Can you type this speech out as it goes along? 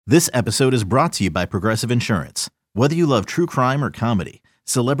This episode is brought to you by Progressive Insurance. Whether you love true crime or comedy,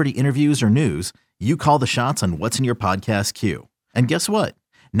 celebrity interviews or news, you call the shots on what's in your podcast queue. And guess what?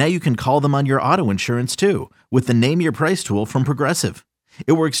 Now you can call them on your auto insurance too with the Name Your Price tool from Progressive.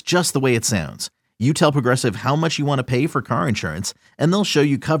 It works just the way it sounds. You tell Progressive how much you want to pay for car insurance, and they'll show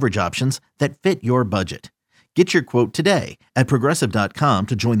you coverage options that fit your budget. Get your quote today at Progressive.com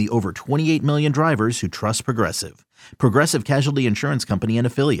to join the over 28 million drivers who trust Progressive. Progressive Casualty Insurance Company and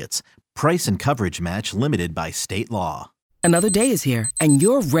Affiliates. Price and coverage match limited by state law. Another day is here, and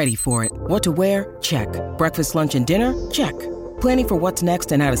you're ready for it. What to wear? Check. Breakfast, lunch, and dinner? Check. Planning for what's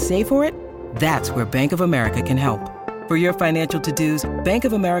next and how to save for it? That's where Bank of America can help. For your financial to-dos, Bank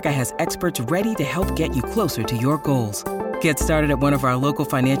of America has experts ready to help get you closer to your goals. Get started at one of our local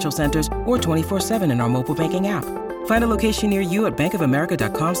financial centers or 24/7 in our mobile banking app. Find a location near you at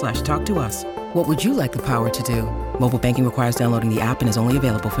bankofamerica.com/talktous. What would you like the power to do? Mobile banking requires downloading the app and is only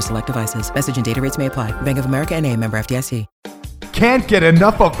available for select devices. Message and data rates may apply. Bank of America N.A., member FDIC. Can't get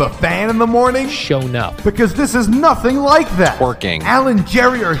enough of the fan in the morning? Shown up. Because this is nothing like that. Working. Al and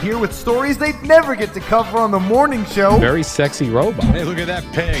Jerry are here with stories they'd never get to cover on the morning show. Very sexy robot. Hey, look at that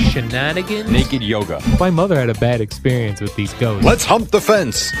pig. Shenanigans. Naked yoga. My mother had a bad experience with these ghosts. Let's hump the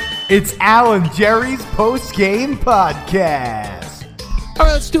fence. It's Al and Jerry's post-game podcast. All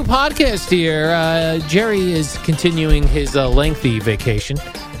right, let's do a podcast here. Jerry is continuing his lengthy vacation,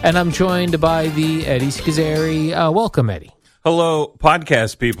 and I'm joined by the Eddie Schizzeri. Welcome, Eddie. Hello,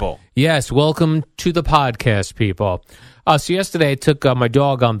 podcast people. Yes, welcome to the podcast, people. So yesterday I took my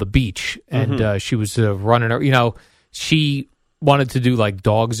dog on the beach, and she was running. She wanted to do like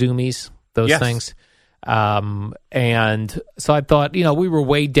dog zoomies, those things. And so I thought, we were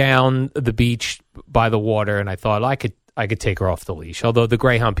way down the beach by the water, and I thought I could take her off the leash. Although the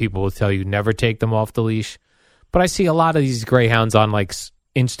greyhound people will tell you never take them off the leash, but I see a lot of these greyhounds on like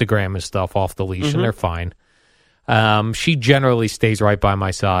Instagram and stuff off the leash, and they're fine. She generally stays right by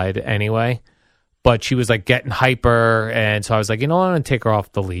my side anyway, but she was like getting hyper, and so I was like, I'm going to take her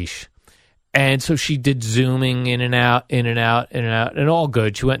off the leash. And so she did zooming in and out, and all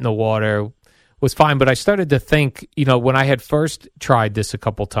good. She went in the water, was fine, but I started to think, when I had first tried this a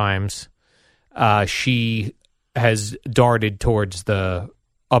couple times, she has darted up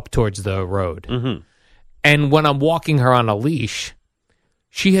towards the road. Mm-hmm. And when I'm walking her on a leash,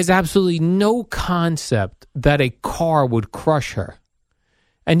 she has absolutely no concept that a car would crush her.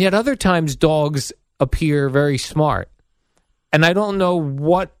 And yet other times dogs appear very smart. And I don't know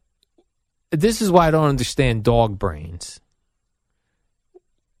this is why I don't understand dog brains.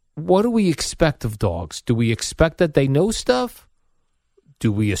 What do we expect of dogs? Do we expect that they know stuff?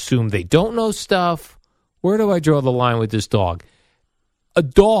 Do we assume they don't know stuff? Where do I draw the line with this dog? A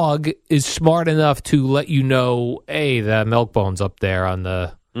dog is smart enough to let you know, hey, the milk bone's up there on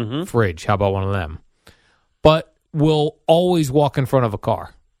the fridge. How about one of them? But will always walk in front of a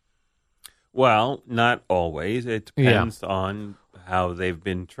car. Well, not always. It depends on how they've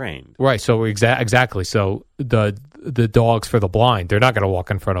been trained. Right. So exactly. So the dogs for the blind, they're not going to walk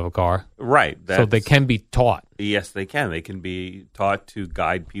in front of a car. Right. So they can be taught. Yes, they can. They can be taught to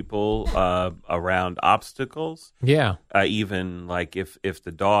guide people around obstacles. Yeah. Even like if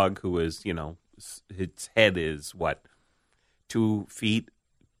the dog who is, its head is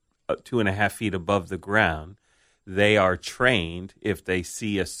 2.5 feet above the ground, they are trained if they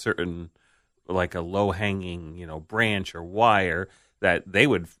see a certain, like a low-hanging, branch or wire that they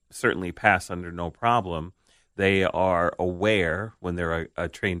would certainly pass under no problem. They are aware when they're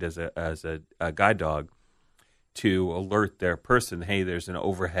trained as a guide dog to alert their person, hey, there's an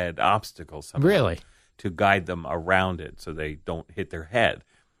overhead obstacle somewhere. Really? To guide them around it so they don't hit their head,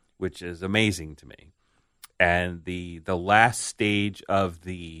 which is amazing to me. And the last stage of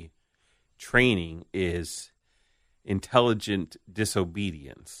the training is intelligent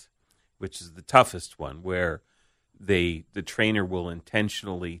disobedience, which is the toughest one, where the trainer will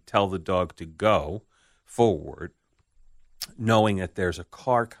intentionally tell the dog to go forward, knowing that there's a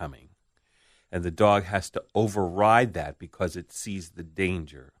car coming. And the dog has to override that because it sees the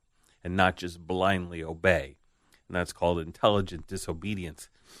danger and not just blindly obey. And that's called intelligent disobedience.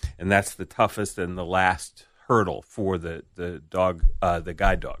 And that's the toughest and the last hurdle for the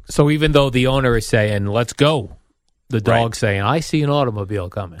guide dogs. So even though the owner is saying, let's go, the dog's saying, I see an automobile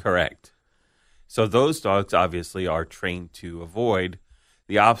coming. Correct. So those dogs obviously are trained to avoid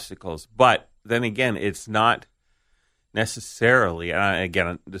the obstacles. But then again, it's not necessarily, and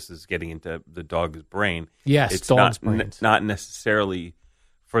again, this is getting into the dog's brain. Yes, it's dog's brains. Not necessarily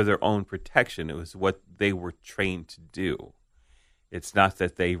for their own protection. It was what they were trained to do. It's not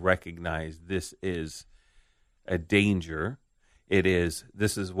that they recognize this is a danger. It is,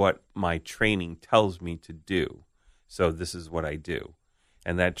 this is what my training tells me to do. So this is what I do.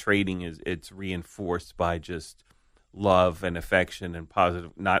 And that training it's reinforced by just love and affection and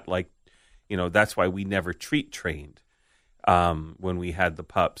positive, not like, that's why we never treat trained when we had the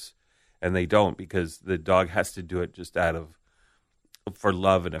pups. And they don't, because the dog has to do it just for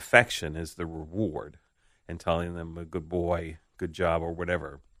love and affection is the reward, and telling them a good boy, good job, or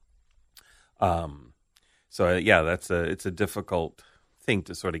whatever. So yeah, it's a difficult thing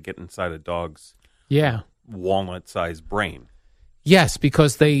to sort of get inside a dog's walnut-sized brain. Yes,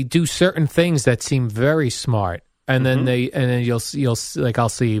 because they do certain things that seem very smart, and then you'll like, I'll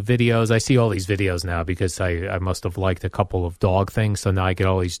see videos. I see all these videos now because I must have liked a couple of dog things, so now I get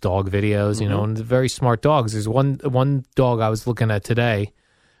all these dog videos, and they're very smart dogs. There's one dog I was looking at today.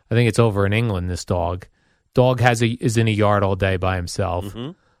 I think it's over in England. This dog is in a yard all day by himself,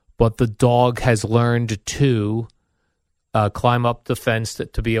 but the dog has learned to climb up the fence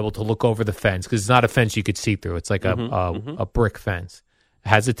to be able to look over the fence, because it's not a fence you could see through. It's like a brick fence. It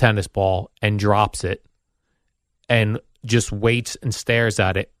has a tennis ball and drops it and just waits and stares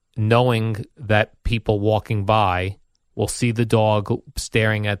at it, knowing that people walking by will see the dog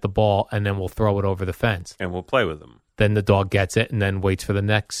staring at the ball, and then we'll throw it over the fence. And we'll play with them. Then the dog gets it and then waits for the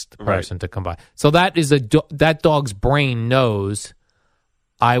next person to come by. So that is that dog's brain knows,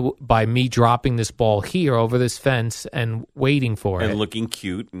 by me dropping this ball here over this fence and waiting for it. And looking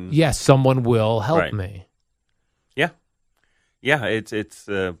cute. Yes, someone will help me. Yeah. Yeah, it's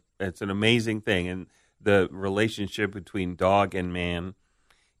an amazing thing. And the relationship between dog and man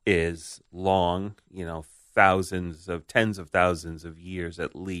is long, tens of thousands of years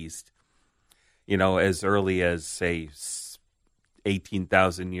at least. As early as, say,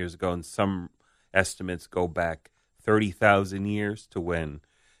 18,000 years ago, and some estimates go back 30,000 years to when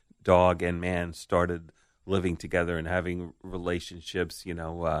dog and man started living together and having relationships,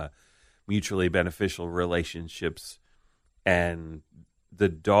 mutually beneficial relationships. And the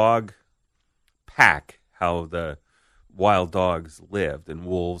dog pack, how the wild dogs lived, and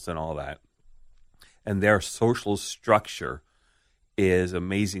wolves and all that, and their social structure is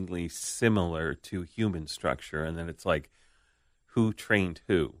amazingly similar to human structure. And then it's like, who trained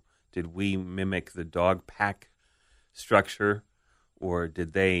who? Did we mimic the dog pack structure, or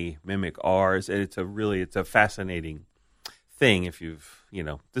did they mimic ours? And it's a fascinating thing. If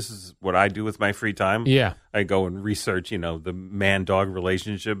this is what I do with my free time. Yeah. I go and research, the man-dog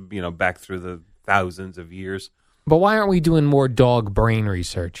relationship, back through the thousands of years. But why aren't we doing more dog brain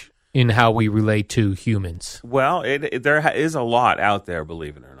research in how we relate to humans? Well, there is a lot out there,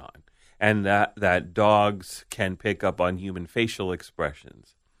 believe it or not. And that dogs can pick up on human facial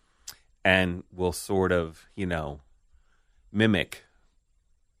expressions and will sort of, mimic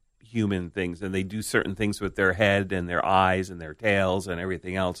human things. And they do certain things with their head and their eyes and their tails and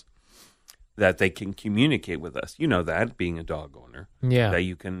everything else that they can communicate with us. You know that, being a dog owner. Yeah. That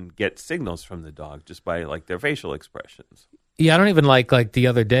you can get signals from the dog just by, like, their facial expressions. Yeah, I don't even like the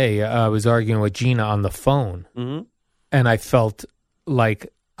other day, I was arguing with Gina on the phone, and I felt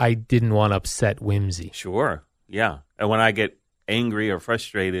like I didn't want to upset Whimsy. Sure, yeah. And when I get angry or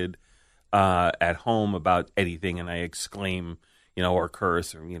frustrated at home about anything, and I exclaim, or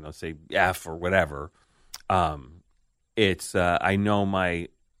curse, or, say F or whatever, it's, I know my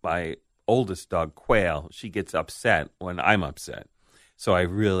oldest dog, Quail, she gets upset when I'm upset. So I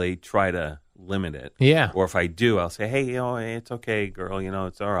really try to limit it. Yeah. Or if I do, I'll say, hey, it's okay, girl,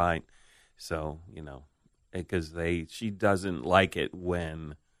 it's all right. So, because she doesn't like it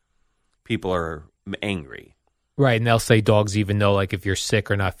when people are angry. Right, and they'll say dogs even know, like, if you're sick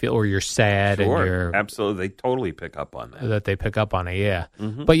or not or you're sad. Sure, and you're absolutely. They totally pick up on that. That they pick up on it, yeah.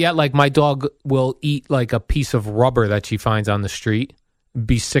 But yet, like, my dog will eat, like, a piece of rubber that she finds on the street,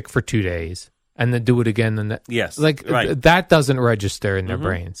 be sick for 2 days, and then do it again. And yes, like, right. That doesn't register in their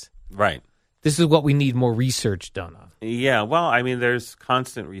brains. Right. This is what we need more research done on. Yeah, well, I mean, there's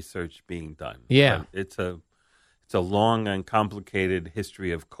constant research being done. Yeah. It's a long and complicated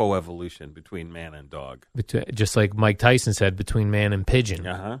history of coevolution between man and dog. Just like Mike Tyson said, between man and pigeon,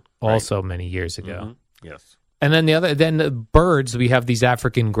 also right. many years ago. Yes. And then the birds, we have these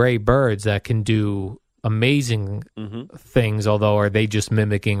African gray birds that can do amazing things, although are they just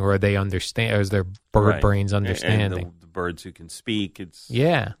mimicking, or are they understand, or is their bird brains understanding? And the birds who can speak,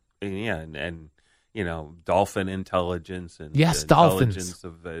 yeah, and dolphin intelligence, and yes, the dolphins intelligence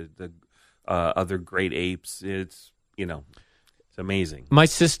of the other great apes. It's amazing. My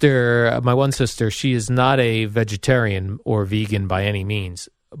one sister, she is not a vegetarian or vegan by any means,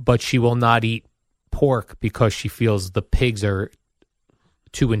 but she will not eat pork because she feels the pigs are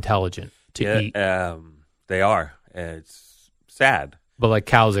too intelligent to eat. They are. It's sad. But like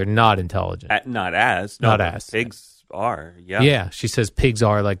cows are not intelligent. Not as. Pigs are, yeah. Yeah, she says pigs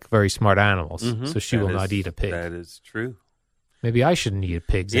are like very smart animals, Mhm. so she will not eat a pig. That is true. Maybe I shouldn't eat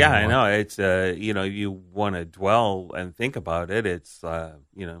pigs Yeah, anymore. I know. It's you want to dwell and think about it. It's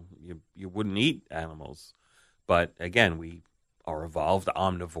you wouldn't eat animals, but again, we are evolved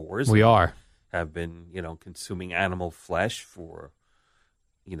omnivores. We are. Have been consuming animal flesh for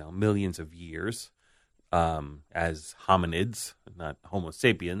millions of years as hominids, not Homo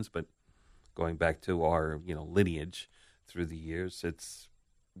sapiens, but going back to our lineage through the years. It's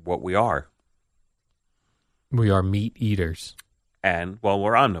what we are. We are meat eaters. And, well,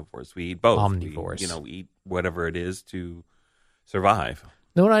 we're omnivores. We eat both. Omnivores. We eat whatever it is to survive.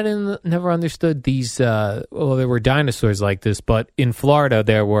 No, I never understood these. There were dinosaurs like this, but in Florida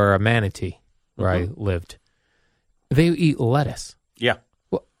there were a manatee where I lived. They eat lettuce. Yeah.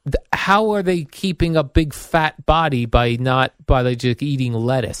 Well, how are they keeping a big fat body by just eating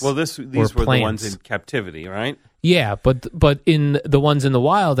lettuce? Well, these were the ones in captivity, right? Yeah, but in the ones in the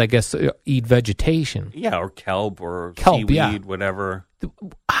wild, I guess, eat vegetation. Yeah, or kelp or seaweed, whatever.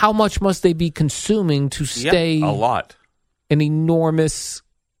 How much must they be consuming to stay a lot, an enormous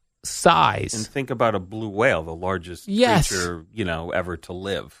size? And think about a blue whale, the largest creature ever to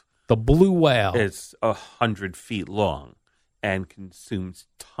live. The blue whale. It's 100 feet long and consumes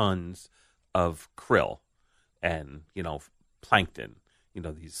tons of krill and plankton.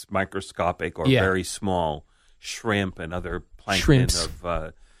 These microscopic or very small shrimp and other plankton Shrimps.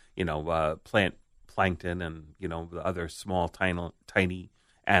 of plant plankton and the other small tiny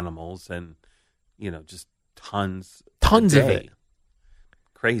animals and just tons of it.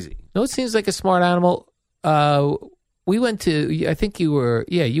 Crazy. No, it seems like a smart animal. We went to, I think you were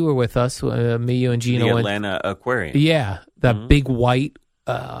with us, me, you, and Gino. The Atlanta Aquarium. Yeah, that big white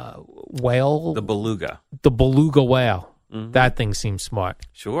whale. The beluga. The beluga whale. Mm-hmm. That thing seems smart.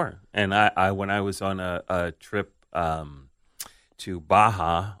 Sure. And I when I was on a trip to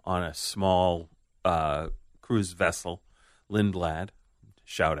Baja on a small cruise vessel, Lindblad,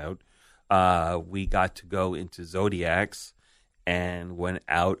 shout out, we got to go into Zodiacs and went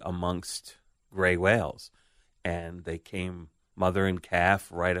out amongst gray whales. And they came mother and calf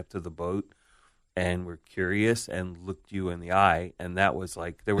right up to the boat and were curious and looked you in the eye. And that was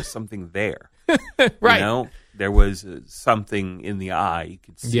like, there was something there. Right. There was something in the eye. You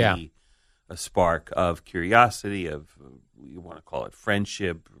could see a spark of curiosity, of, you want to call it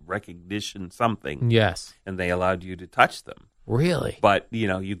friendship, recognition, something. Yes. And they allowed you to touch them. Really? But,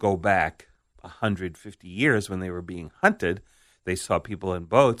 you go back 150 years when they were being hunted, they saw people in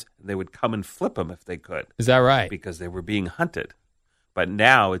boats, and they would come and flip them if they could. Is that right? Because they were being hunted. But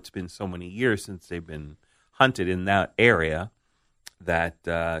now it's been so many years since they've been hunted in that area that,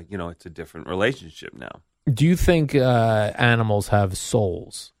 it's a different relationship now. Do you think animals have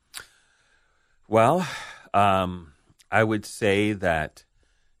souls? Well, I would say that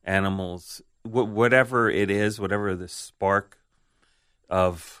animals, whatever it is, whatever the spark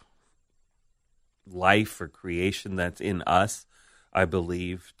of life or creation that's in us, I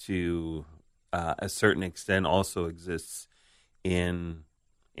believe to a certain extent also exists in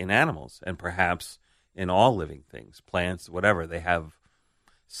animals and perhaps in all living things, plants, whatever. They have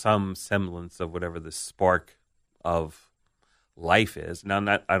some semblance of whatever the spark of life is.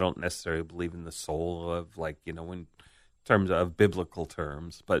 Now, I don't necessarily believe in the soul of in terms of biblical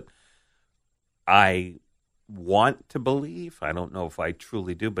terms, but I want to believe, I don't know if I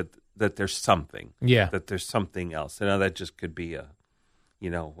truly do, but that there's something. Yeah. That there's something else. That just could be a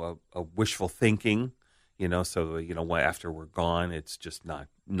wishful thinking, so, after we're gone, it's just not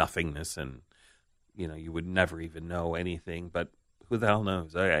nothingness and, you would never even know anything, but who the hell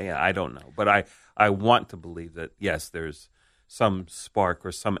knows? I don't know. But I want to believe that, yes, there's some spark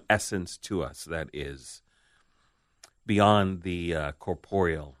or some essence to us that is beyond the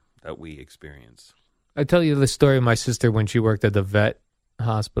corporeal that we experience. I tell you the story of my sister when she worked at the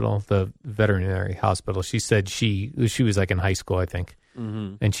the veterinary hospital. She said she was like in high school, I think.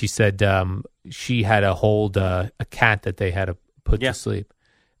 Mm-hmm. And she said she had to hold a cat that they had to put to sleep.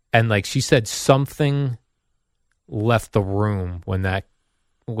 And she said something left the room when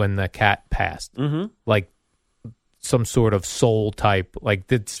the cat passed. Mm-hmm. Like some sort of soul type,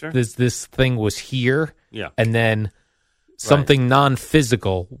 this thing was here. Yeah. And then something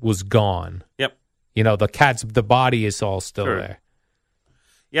non-physical was gone. Yep. The body is all still there.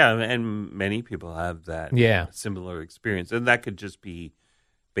 Yeah, and many people have that similar experience. And that could just be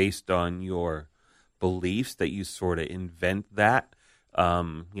based on your beliefs that you sort of invent that.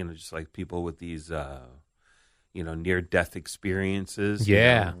 Just like people with these, near-death experiences.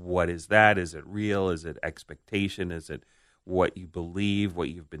 Yeah. What is that? Is it real? Is it expectation? Is it what you believe, what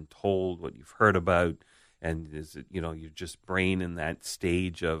you've been told, what you've heard about, and is it, your just brain in that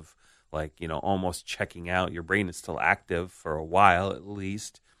stage of like, almost checking out. Your brain is still active for a while at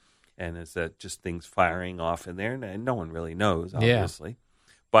least, and is that just things firing off in there? And no one really knows, obviously.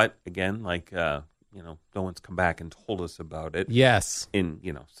 But again, like no one's come back and told us about it. Yes, in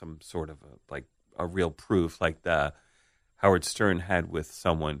some sort of a real proof, like the Howard Stern had with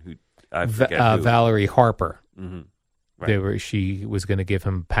someone who I forget who. Valerie Harper. Mm-hmm. Right. She was going to give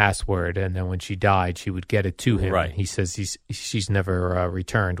him a password, and then when she died, she would get it to him. Right. He says she's never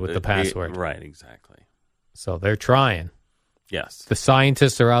returned with the password. Right, exactly. So they're trying. Yes. The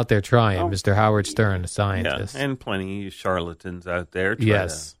scientists are out there trying. Mr. Howard Stern, the scientist. Yeah, and plenty of charlatans out there trying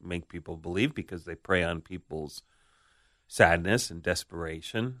to make people believe because they prey on people's sadness and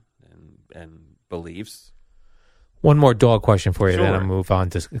desperation and beliefs. One more dog question for you, Sure. then I'll move on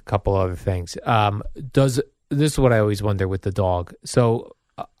to a couple other things. This is what I always wonder with the dog. So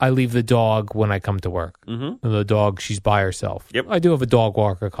I leave the dog when I come to work. Mm-hmm. And the dog, she's by herself. Yep. I do have a dog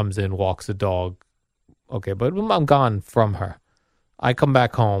walker, comes in, walks the dog. Okay, but I'm gone from her. I come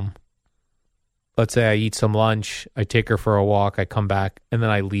back home. Let's say I eat some lunch. I take her for a walk. I come back, and then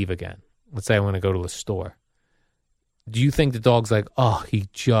I leave again. Let's say I want to go to a store. Do you think the dog's like, oh, he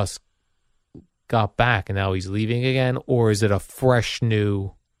just got back and now he's leaving again? Or is it a fresh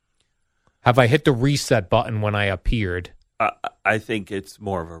new... Have I hit the reset button when I appeared? I think it's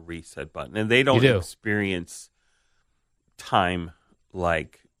more of a reset button. And they don't experience time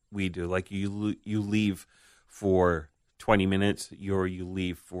like we do. Like you leave for 20 minutes, you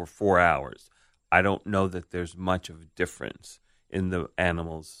leave for 4 hours. I don't know that there's much of a difference in the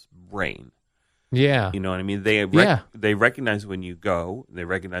animal's brain. Yeah. You know what I mean? They recognize when you go. They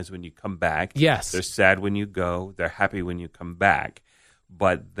recognize when you come back. Yes. They're sad when you go. They're happy when you come back.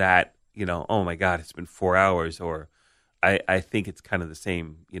 But that, oh my God, it's been 4 hours. Or I think it's kind of the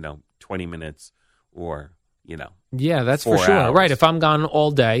same, 20 minutes or, Yeah, that's 4 for sure. hours. Right. If I'm gone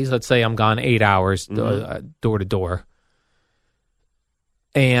all day, let's say I'm gone 8 hours Mm-hmm. door to door.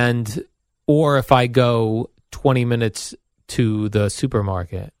 Or if I go 20 minutes to the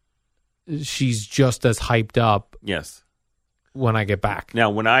supermarket, she's just as hyped up. Yes. When I get back.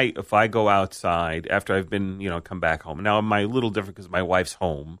 Now, if I go outside after I've been, come back home. Now, I'm a little different because my wife's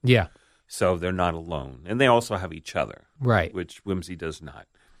home. Yeah. So they're not alone. And they also have each other. Right. Which Whimsy does not.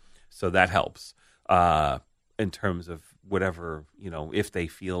 So that helps in terms of whatever, if they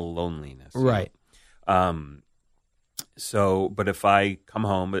feel loneliness. Right. So, but if I come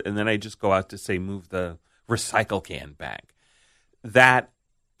home and then I just go out to, say, move the recycle can back, that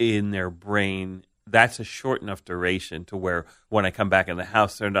in their brain, that's a short enough duration to where when I come back in the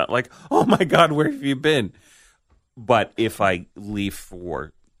house, they're not like, oh my God, where have you been? But if I leave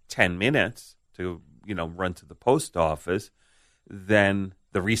for 10 minutes to, run to the post office, then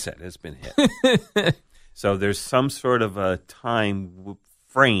the reset has been hit. So there's some sort of a time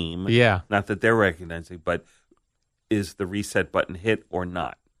frame. Yeah. Not that they're recognizing, but is the reset button hit or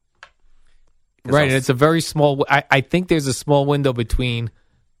not? Right. And it's a very small, I think there's a small window between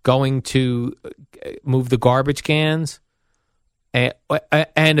going to move the garbage cans and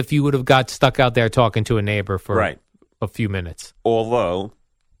if you would have got stuck out there talking to a neighbor for a few minutes. Although,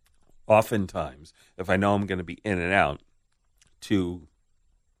 oftentimes, if I know I'm going to be in and out, to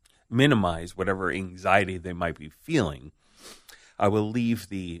minimize whatever anxiety they might be feeling, I will leave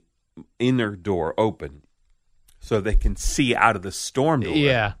the inner door open so they can see out of the storm door.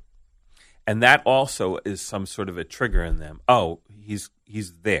 Yeah. And that also is some sort of a trigger in them. Oh, he's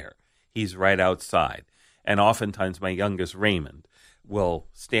there. He's right outside. And oftentimes my youngest, Raymond, will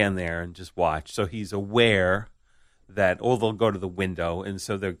stand there and just watch. So he's aware that, they'll go to the window, and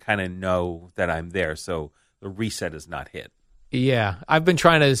so they kind of know that I'm there. So the reset is not hit. Yeah. I've been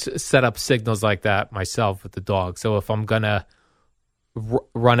trying to set up signals like that myself with the dog. So if I'm going to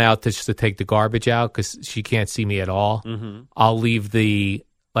run out just to take the garbage out because she can't see me at all, I'll leave I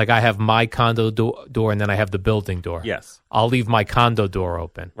have my condo door and then I have the building door. Yes. I'll leave my condo door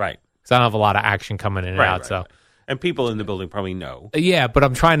open. Right. Because I don't have a lot of action coming in and out. So. And people in the building probably know. Yeah, but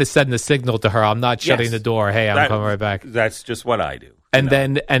I'm trying to send the signal to her. I'm not shutting the door. Hey, I'm coming right back. That's just what I do. And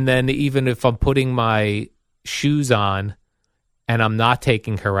then even if I'm putting my shoes on and I'm not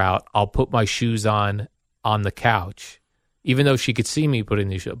taking her out, I'll put my shoes on the couch. Even though she could see me putting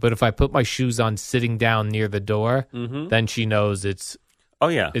these shoes. But if I put my shoes on sitting down near the door, then she knows it's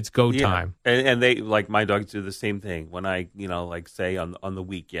go time. And they, like my dogs, do the same thing. When I, say on the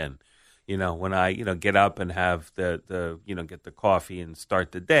weekend, when I, get up and have the get the coffee and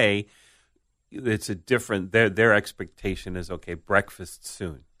start the day, it's a different, their expectation is, okay, breakfast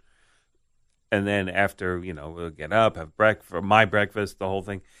soon. And then after, we'll get up, have breakfast, my breakfast, the whole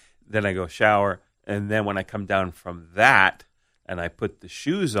thing. Then I go shower. And then when I come down from that and I put the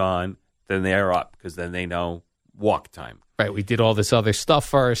shoes on, then they're up because then they know walk time. Right. We did all this other stuff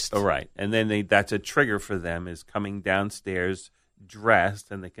first. Oh, right. And then that's a trigger for them is coming downstairs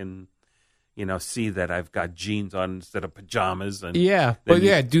dressed and they can, see that I've got jeans on instead of pajamas. And yeah. But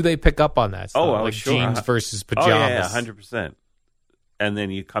do they pick up on that stuff? Like sure. Jeans versus pajamas. Oh, yeah, 100%. And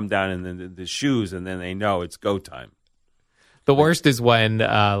then you come down and then the shoes and then they know it's go time. The worst is when,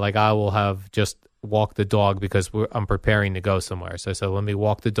 I will have just walk the dog because I'm preparing to go somewhere. So I said, let me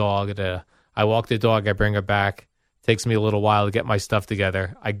walk the dog. I walk the dog. I bring her back. Takes me a little while to get my stuff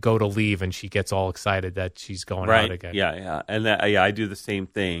together. I go to leave, and she gets all excited that she's going out again. Yeah. And I do the same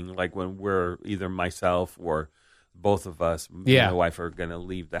thing. Like when we're either myself or both of us, me and my wife are going to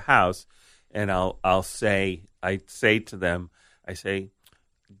leave the house, and I say to them,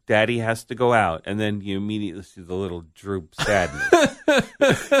 Daddy has to go out, and then you immediately see the little droop sadness.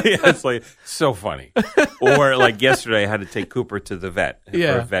 It's like so funny. Or like yesterday, I had to take Cooper to the vet for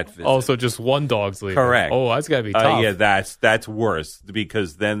a vet visit. Also, just one dog's leaving. Correct. Oh, that's gotta be tough. Yeah, that's worse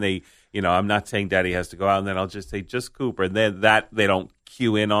because then they, I'm not saying Daddy has to go out, and then I'll just say just Cooper, and then that they don't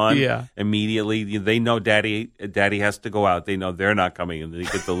cue in on immediately. They know Daddy has to go out. They know they're not coming, and they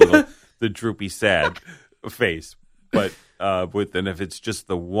get the droopy sad face, but. And if it's just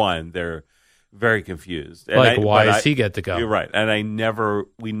the one, they're very confused. And why does he get to go? You're right. And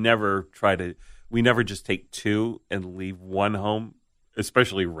we never just take two and leave one home,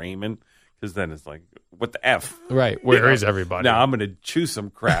 especially Raymond, because then it's like, what the F? Right. Where is everybody? Now I'm going to chew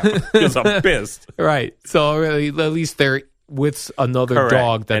some crap because I'm pissed. Right. So really, at least they're with another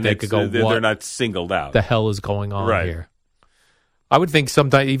dog that they could go, they're not singled out. The hell is going on here? I would think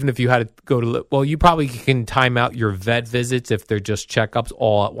sometimes, even if you had to go to, you probably can time out your vet visits if they're just checkups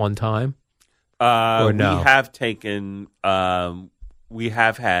all at one time. Or no? We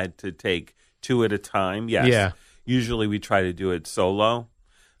have had to take two at a time. Yes. Yeah. Usually we try to do it solo.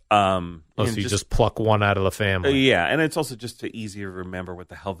 So you just pluck one out of the family. Yeah, and it's also just to easier to remember what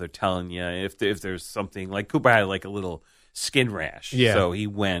the hell they're telling you. If there's something like Cooper had like a little skin rash, so he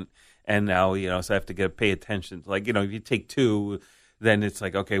went, and now so I have to pay attention. Like if you take two. Then it's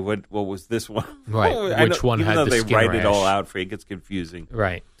like, okay, what was this one? Right. Which one had the skin rash? Even though they write it all out for you, it gets confusing.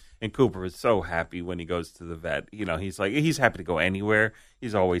 Right. And Cooper is so happy when he goes to the vet. He's happy to go anywhere.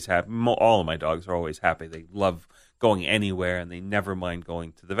 He's always happy. All of my dogs are always happy. They love going anywhere, and they never mind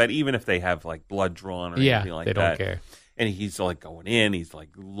going to the vet, even if they have like blood drawn or anything like that. Yeah, they don't care. And he's like going in. He's like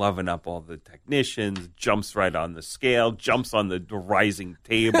loving up all the technicians. Jumps right on the scale. Jumps on the rising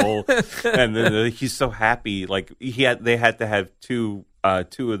table, and then he's so happy. Like they had to have two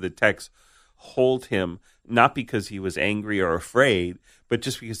of the techs hold him, not because he was angry or afraid, but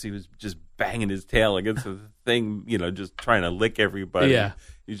just because he was just banging his tail against the thing. Just trying to lick everybody. Yeah,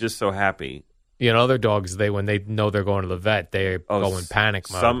 he's just so happy. Other dogs, when they know they're going to the vet, they go in panic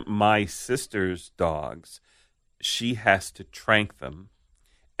mode. My sister's dogs. She has to trank them,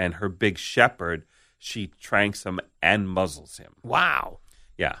 and her big shepherd, she tranks him and muzzles him. Wow.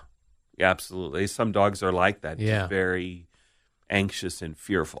 Yeah, absolutely. Some dogs are like that. Yeah. Just very anxious and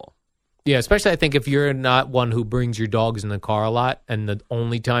fearful. Yeah, especially I think if you're not one who brings your dogs in the car a lot, and the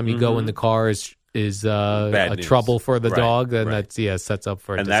only time you go in the car is a trouble for the dog, then that sets up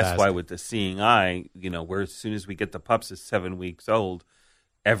for a disaster. And that's why with the seeing eye, where as soon as we get the pups at 7 weeks old,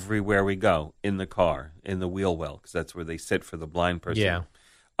 everywhere we go, in the car, in the wheel well, because that's where they sit for the blind person. Yeah.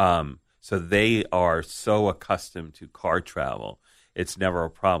 So they are so accustomed to car travel, it's never a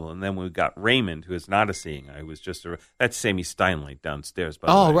problem. And then we got Raymond, who is not a seeing eye. That's Sammy Steinlight downstairs. By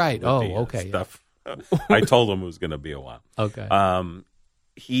the way, right. Okay. Stuff. I told him it was going to be a while. Okay.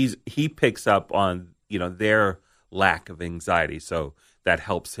 He picks up on their lack of anxiety, so that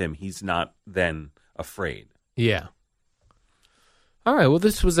helps him. He's not then afraid. Yeah. All right. Well,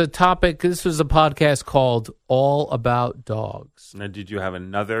 this was a podcast called All About Dogs. Now, did you have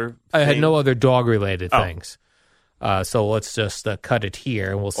another thing? I had no other dog-related things. So let's just cut it here,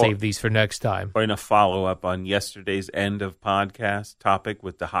 and we'll save these for next time. We're going to follow up on yesterday's end of podcast topic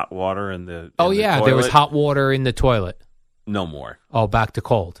with the hot water and the there was hot water in the toilet. No more. Oh, back to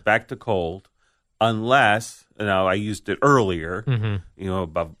cold. Back to cold. Unless, I used it earlier,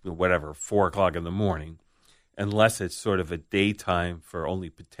 about 4 o'clock in the morning. Unless it's sort of a daytime for only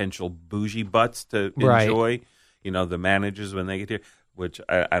potential bougie butts to enjoy, the managers when they get here, which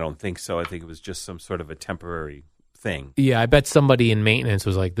I don't think so. I think it was just some sort of a temporary thing. Yeah, I bet somebody in maintenance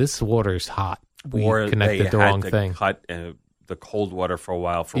was like, this water's hot. We connected the wrong thing. Cut the cold water for a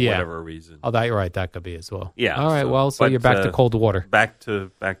while for Yeah. whatever reason. Oh, that you're right. That could be as well. Yeah. All right. So but, you're back to cold water. Back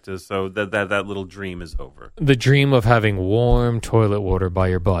to so that little dream is over. The dream of having warm toilet water by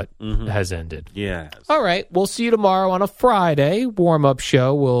your butt has ended. Yes. All right. We'll see you tomorrow on a Friday. Warm-up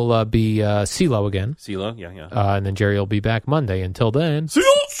show will be CeeLo again. CeeLo, yeah. And then Jerry will be back Monday. Until then.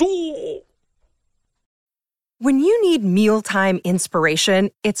 When you need mealtime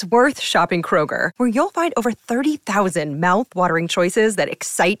inspiration, it's worth shopping Kroger, where you'll find over 30,000 mouth-watering choices that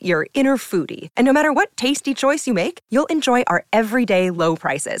excite your inner foodie. And no matter what tasty choice you make, you'll enjoy our everyday low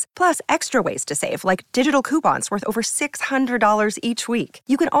prices, plus extra ways to save, like digital coupons worth over $600 each week.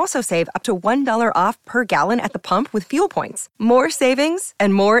 You can also save up to $1 off per gallon at the pump with fuel points. More savings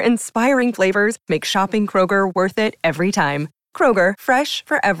and more inspiring flavors make shopping Kroger worth it every time. Kroger, fresh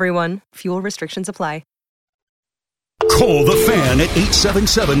for everyone. Fuel restrictions apply. Call the Fan at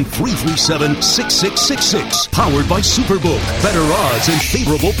 877-337-6666. Powered by Superbook. Better odds and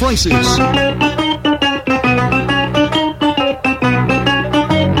favorable prices.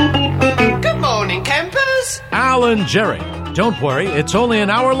 Good morning, campers. Alan Jerry. Don't worry, it's only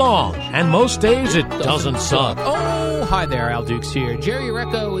an hour long, and most days it doesn't suck. Oh, hi there, Al Dukes here. Jerry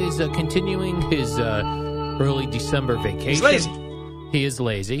Recco is continuing his early December vacation. He's lazy. He is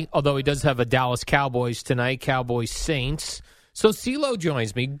lazy, although he does have a Dallas Cowboys tonight, Cowboys Saints. So CeeLo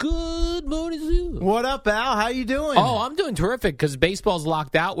joins me. Good morning, CeeLo. What up, Al? How you doing? Oh, I'm doing terrific because baseball's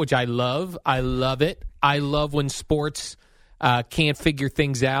locked out, which I love. I love it. I love when sports can't figure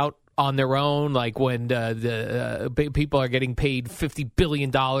things out on their own, like when people are getting paid $50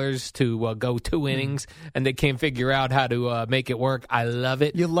 billion to go 2 innings and they can't figure out how to make it work. I love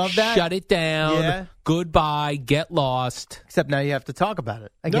it. You love that? Shut it down. Yeah. Goodbye. Get lost. Except now you have to talk about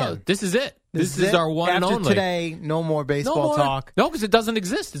it again. No, this is it. This is it? our one and After only. today, no more baseball talk. No, because it doesn't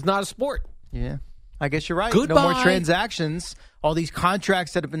exist. It's not a sport. Yeah, I guess you're right. Goodbye. No more transactions. All these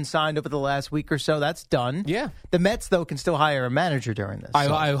contracts that have been signed over the last week or so, that's done. Yeah. The Mets, though, can still hire a manager during this.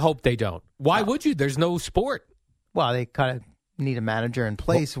 So. I hope they don't. Why would you? There's no sport. Well, they kind of need a manager in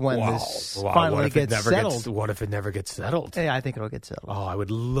place when this Wow, finally gets settled. What if it never gets settled? Yeah, I think it'll get settled. Oh, I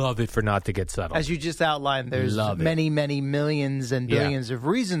would love it for not to get settled. As you just outlined, there's Love it. many, many millions and billions of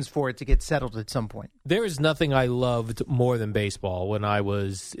reasons for it to get settled at some point. There is nothing I loved more than baseball when I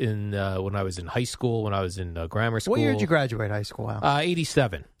was in high school, when I was in grammar school. What year did you graduate high school, Al?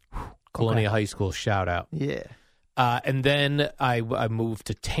 87. Colonia High School, shout out. Yeah. And then I moved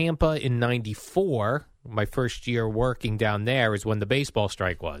to Tampa in 94. My first year working down there is when the baseball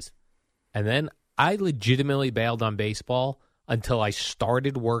strike was. And then I legitimately bailed on baseball until I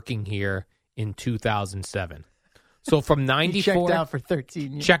started working here in 2007. So from 94... You checked out for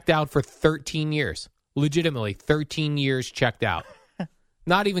 13 years. Checked out for 13 years. Legitimately, 13 years checked out.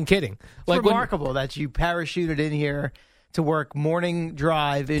 Not even kidding. It's remarkable that you parachuted in here to work morning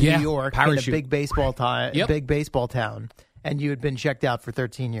drive in New York in a big baseball big baseball town, and you had been checked out for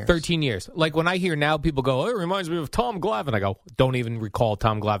 13 years. 13 years. Like when I hear now people go, oh, it reminds me of Tom Glavine. I go, don't even recall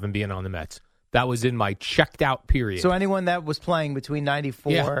Tom Glavine being on the Mets. That was in my checked out period. So anyone that was playing between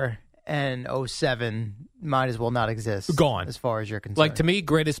 94 and 07 might as well not exist. Gone. As far as you're concerned. Like to me,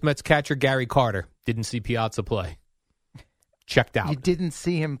 greatest Mets catcher Gary Carter. Didn't see Piazza play. Checked out. You didn't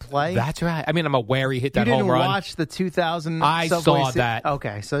see him play? That's right. I mean, I'm aware he hit that home run. You home didn't run. watch the 2000 I Subway saw that.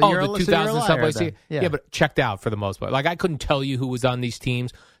 Okay, so you're the 2000 Subway Series. Yeah, but checked out for the most part. Like I couldn't tell you who was on these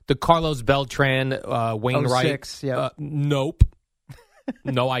teams. The Carlos Beltran, Wainwright. 06, yep. Nope.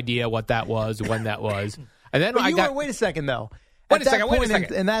 No idea what that was, when that was. And then wait a second though. Wait a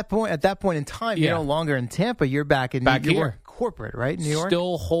second. At that point in time, you're no longer in Tampa. You're back here, corporate, right? New York.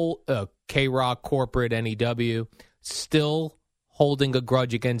 Still K-Rock, corporate, NEW. Still holding a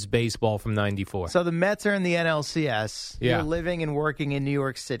grudge against baseball from 94. So the Mets are in the NLCS. Yeah. You're living and working in New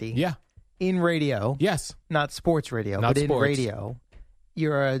York City. Yeah. In radio. Yes. Not sports radio, Not but sports. in radio.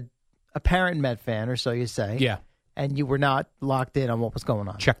 You're a apparent Met fan, or so you say. Yeah. And you were not locked in on what was going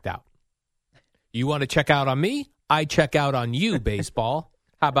on. Checked out. You want to check out on me? I check out on you, baseball.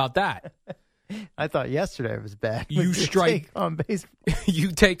 How about that? I thought yesterday was bad. You strike on baseball.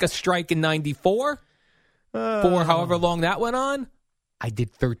 You take a strike in 94 for however long that went on. I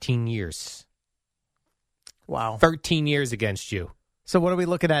did 13 years. Wow. 13 years against you. So what are we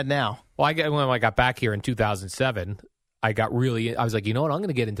looking at now? Well, when I got back here in 2007, I was like, you know what? I'm going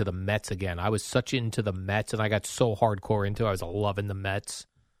to get into the Mets again. I was such into the Mets, and I got so hardcore into it. I was loving the Mets.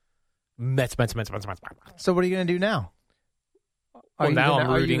 Mets. So what are you going to do now?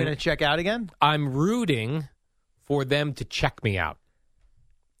 Are you going to check out again? I'm rooting for them to check me out.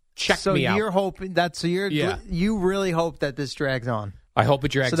 So you're hoping that you really hope that this drags on. I hope it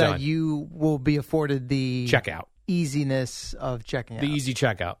drags on. So that you will be afforded the check out. easiness of checking out. The easy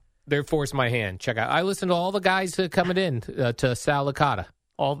checkout. They force my hand. Check out. I listen to all the guys coming in to Sal Licata.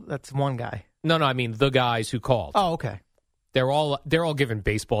 That's one guy. No, I mean the guys who called. Oh, okay. They're all given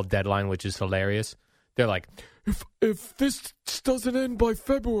baseball deadline, which is hilarious. They're like, if this doesn't end by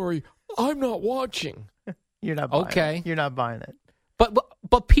February, I'm not watching. You're not buying it. You're not buying it.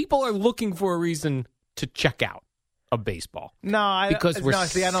 But people are looking for a reason to check out of baseball. I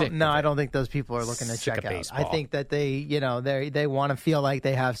don't think those people are looking to Sick check of out. baseball. I think that they want to feel like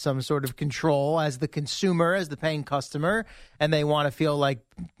they have some sort of control as the consumer, as the paying customer, and they want to feel like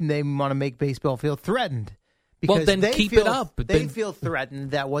they want to make baseball feel threatened. Because then keep it up. They feel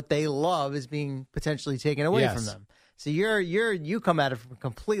threatened that what they love is being potentially taken away from them. So you come at it from a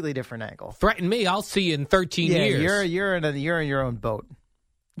completely different angle. Threaten me, I'll see you in 13 years. You're in your own boat.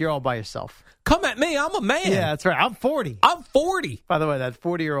 You're all by yourself. Come at me, I'm a man. Yeah, that's right. I'm 40. I'm 40. By the way, that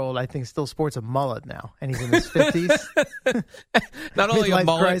 40-year-old I think still sports a mullet now, and he's in his 50s. Not only a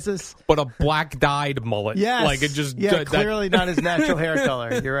mullet, crisis. but a black dyed mullet. Yes. Like it just clearly not his natural hair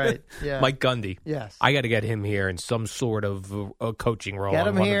color. You're right. Yeah. Mike Gundy. Yes. I got to get him here in some sort of a coaching role get on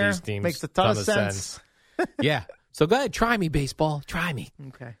him one here. of these teams. Makes a ton of sense. Yeah. So go ahead, try me, baseball. Try me.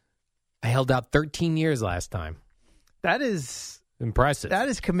 Okay. I held out 13 years last time. That is impressive. That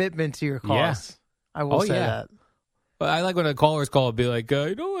is commitment to your cause. Yeah. I will say that. But I like when the callers call and be like,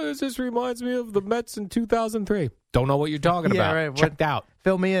 this reminds me of the Mets in 2003. Don't know what you're talking about. Right. Checked out.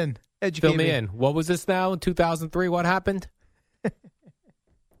 Fill me in. Educate Fill me in. What was this now in 2003? What happened?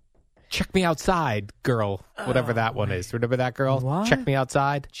 Check me outside, girl. Whatever that one is. Remember that girl? What? Check me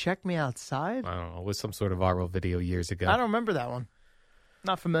outside? Check me outside? I don't know. It was some sort of viral video years ago. I don't remember that one.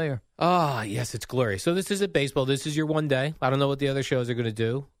 Not familiar. Yes, it's glorious. So this is it, baseball. This is your one day. I don't know what the other shows are going to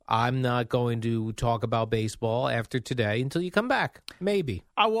do. I'm not going to talk about baseball after today until you come back. Maybe.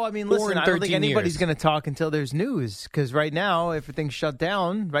 Listen, I don't think anybody's going to talk until there's news, because right now everything's shut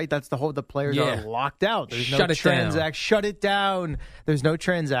down. Right, that's the players are locked out. There's Shut it down. There's no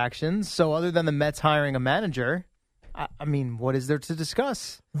transactions. So other than the Mets hiring a manager, what is there to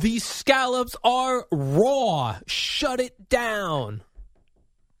discuss? These scallops are raw. Shut it down.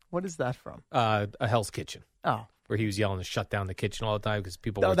 What is that from? A Hell's Kitchen. Oh. Where he was yelling to shut down the kitchen all the time because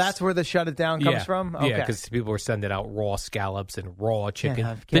people were... that's where the shut it down comes from? Okay. Yeah, because people were sending out raw scallops and raw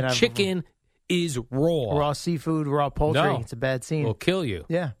chicken. The chicken is raw. Raw seafood, raw poultry. No. It's a bad scene. It'll kill you.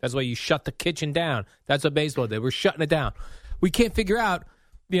 Yeah. That's why you shut the kitchen down. That's what baseball did. We're shutting it down. We can't figure out,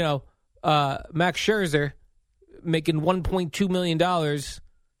 Max Scherzer making $1.2 million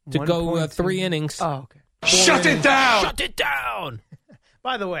to go 3 innings. Oh, okay. Shut it down! Shut it down!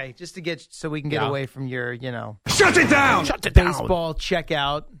 By the way, just to so we can get away from your, Shut it down! Shut it down! Baseball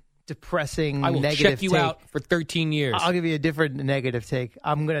checkout, depressing, I will negative check you take. out for 13 years. I'll give you a different negative take.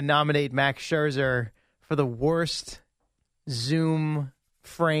 I'm going to nominate Max Scherzer for the worst Zoom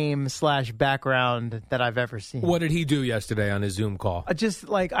frame / background that I've ever seen. What did he do yesterday on his Zoom call?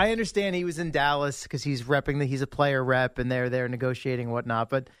 I understand he was in Dallas because he's he's a player rep and they're there negotiating and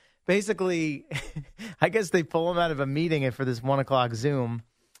whatnot, but basically, I guess they pull him out of a meeting for this 1:00 Zoom.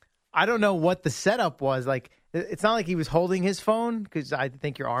 I don't know what the setup was. It's not like he was holding his phone, because I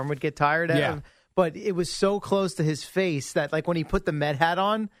think your arm would get tired of him. But it was so close to his face that, when he put the Met hat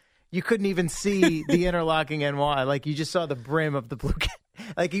on, you couldn't even see the interlocking NY. You just saw the brim of the blue cap.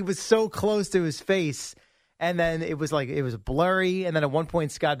 He was so close to his face. And then it was blurry. And then at one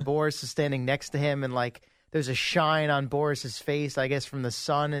point, Scott Boras is standing next to him, and there's a shine on Boris's face, I guess, from the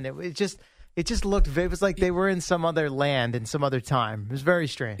sun, and it just looked. It was like they were in some other land in some other time. It was very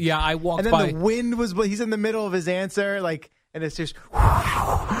strange. Yeah, I walked by. And then the wind was. He's in the middle of his answer, and it's just.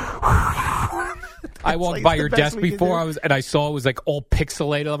 I walked by your desk before and I saw it was all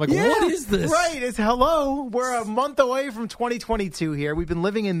pixelated. I'm like, what is this? Right. It's hello. We're a month away from 2022 here. We've been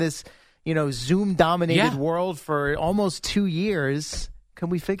living in this, Zoom dominated world for almost 2 years. Can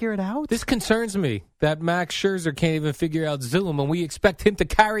we figure it out? This concerns me that Max Scherzer can't even figure out Zoom, and we expect him to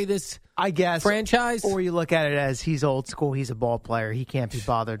carry this, franchise. Or you look at it as he's old school. He's a ball player. He can't be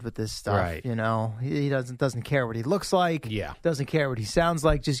bothered with this stuff. Right. He doesn't care what he looks like. Yeah. Doesn't care what he sounds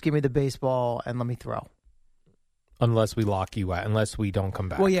like. Just give me the baseball and let me throw. Unless we lock you out, unless we don't come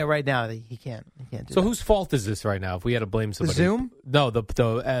back. Well, yeah, right now he can't do that. So whose fault is this right now? If we had to blame somebody, Zoom? No,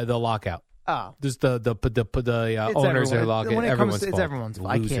 the lockout. Oh, just the owners are locking. Everyone's it's fault. everyone's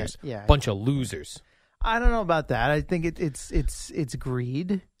fault. Losers. I can't. Yeah, bunch of losers. I don't know about that. I think it's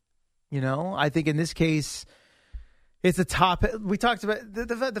greed. I think in this case, it's a top. We talked about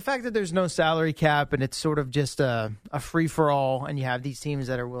the fact that there's no salary cap and it's sort of just a free for all, and you have these teams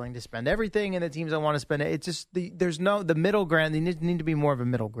that are willing to spend everything and the teams that want to spend it. It's just there's no the middle ground. They need to be more of a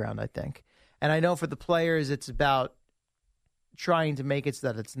middle ground, I think. And I know for the players, it's about trying to make it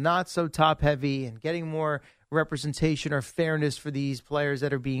so that it's not so top heavy and getting more representation or fairness for these players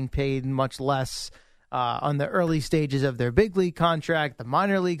that are being paid much less on the early stages of their big league contract, the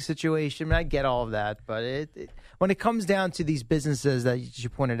minor league situation. I mean, I get all of that, but when it comes down to these businesses that you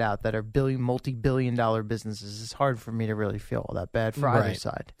pointed out that are multi-billion-dollar businesses, it's hard for me to really feel all that bad for either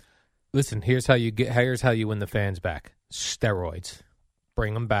side. Listen, here's how you win the fans back: steroids.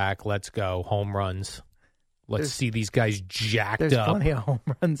 Bring them back. Let's go. Home runs. Let's see these guys jacked there's up. There's plenty of home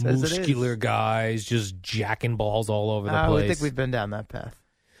runs as it is. Muscular guys just jacking balls all over the place. I think we've been down that path.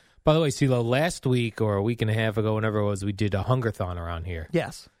 By the way, CeeLo, last week or a week and a half ago, whenever it was, we did a Hungerthon around here.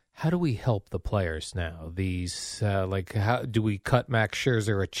 Yes. How do we help the players now? These, how do we cut Max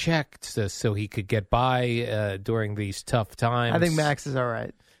Scherzer a check so he could get by during these tough times? I think Max is all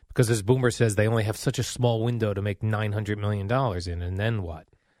right. Because as Boomer says, they only have such a small window to make $900 million in, and then what?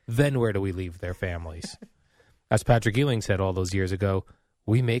 Then where do we leave their families? As Patrick Ewing said all those years ago,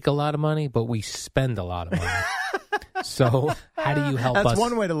 we make a lot of money, but we spend a lot of money. So how do you help us? That's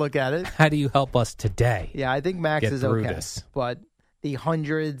one way to look at it. How do you help us today? Yeah, I think Max is okay. But the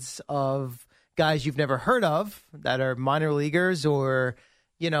hundreds of guys you've never heard of that are minor leaguers or,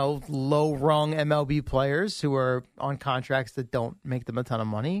 low-rung MLB players who are on contracts that don't make them a ton of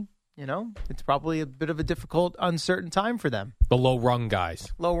money, it's probably a bit of a difficult, uncertain time for them. The low-rung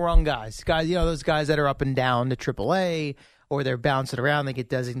guys. Low-rung guys. Those guys that are up and down to AAA, or they're bouncing around, they get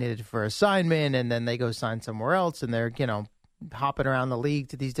designated for assignment, and then they go sign somewhere else, and they're, hopping around the league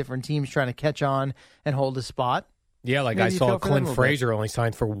to these different teams trying to catch on and hold a spot. Yeah, like I saw Clint Frazier only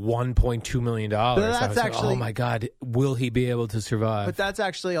signed for $1.2 million. That's actually, oh, my God, will he be able to survive? But that's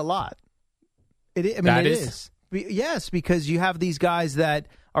actually a lot. It is. Yes, because you have these guys that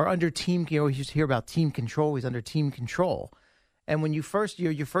are under team. You always hear about team control. He's under team control. And when your first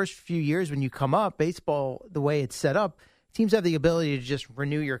few years when you come up, baseball, the way it's set up, teams have the ability to just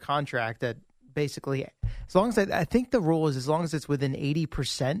renew your contract at basically, as long as I think the rule is as long as it's within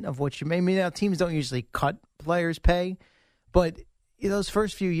 80% of what you may. I mean, now teams don't usually cut players' pay, but those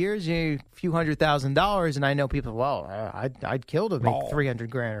first few years, a few $100,000, and I know people. Well, I'd kill to make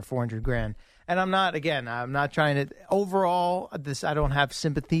 $300,000 or $400,000, and I'm not trying to. Overall, I don't have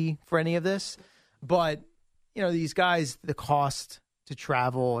sympathy for any of this, but these guys, the cost to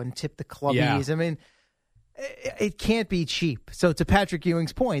travel and tip the clubbies. Yeah. I mean. It can't be cheap. So to Patrick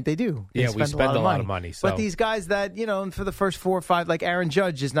Ewing's point, they do. We spend a lot of money. So. But these guys that, for the first 4 or 5, like Aaron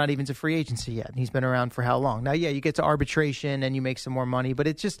Judge is not even to free agency yet. He's been around for how long? Now, you get to arbitration and you make some more money, but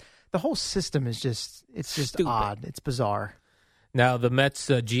it's just, the whole system is just stupid. Odd. It's bizarre. Now, the Mets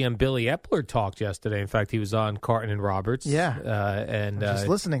GM Billy Epler talked yesterday. In fact, he was on Carton and Roberts. Yeah. And just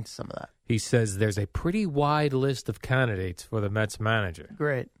listening to some of that. He says there's a pretty wide list of candidates for the Mets manager.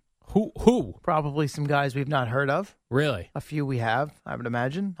 Great. Who? Probably some guys we've not heard of. Really? A few we have, I would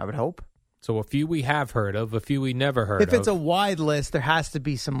imagine. I would hope. So a few we have heard of, a few we never heard of. If it's a wide list, there has to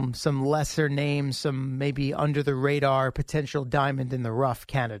be some lesser names, some maybe under-the-radar potential diamond in the rough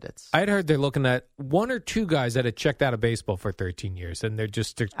candidates. I'd heard they're looking at 1 or 2 guys that had checked out of basebal for 13 years, and they're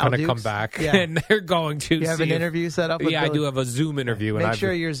going to come back, and they're going to You have an interview set up? Yeah, I do have a Zoom interview. Make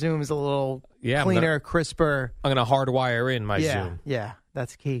sure your Zoom is a little cleaner, crisper. I'm going to hardwire in my Zoom. Yeah,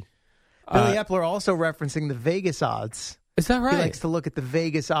 that's key. Billy Epler also referencing the Vegas odds. Is that right? He likes to look at the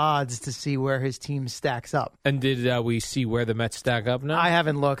Vegas odds to see where his team stacks up. And did we see where the Mets stack up now? I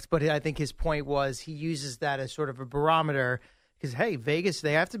haven't looked, but I think his point was he uses that as sort of a barometer because, hey, Vegas,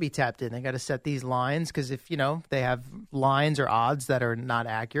 they have to be tapped in. They got to set these lines because if, they have lines or odds that are not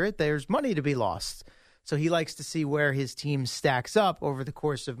accurate, there's money to be lost. So he likes to see where his team stacks up over the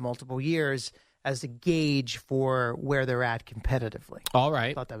course of multiple years as a gauge for where they're at competitively. All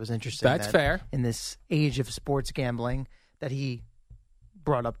right. I thought that was interesting. That's fair. In this age of sports gambling, that he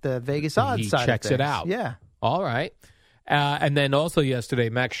brought up the Vegas odds side of things. He checks it out. Yeah. All right. And then also yesterday,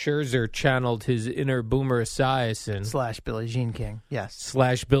 Max Scherzer channeled his inner Boomer Esiason. / Billie Jean King. Yes.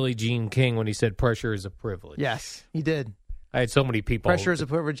 / Billie Jean King when he said pressure is a privilege. Yes, he did. I had so many people. Pressure is a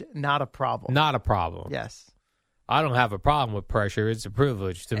privilege, not a problem. Not a problem. Yes. I don't have a problem with pressure. It's a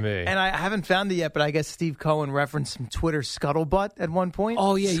privilege to me. And I haven't found it yet, but I guess Steve Cohen referenced some Twitter scuttlebutt at one point.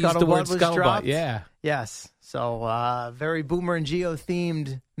 Oh, yeah, he used the word scuttlebutt, yeah. Yes. So very Boomer and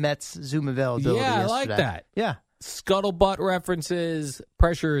Geo-themed Mets Zoom availability yesterday. I like that. Yeah. Scuttlebutt references,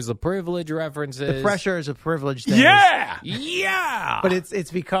 pressure is a privilege references. The pressure is a privilege thing. Yeah! Yeah! But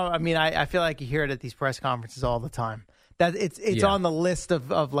it's become, I feel like you hear it at these press conferences all the time. That it's on the list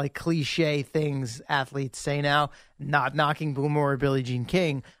of like cliche things athletes say now. Not knocking Boomer or Billie Jean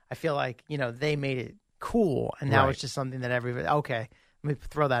King. I feel like they made it cool, and now it's just something that everybody. Okay, Let me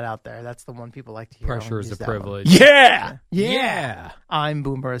throw that out there. That's the one people like to hear. Pressure is a privilege. Yeah. I'm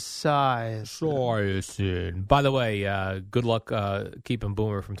Boomer Esiason. By the way, good luck keeping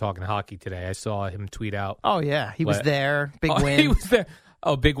Boomer from talking hockey today. I saw him tweet out. Oh, yeah. He was there. Big win. He was there.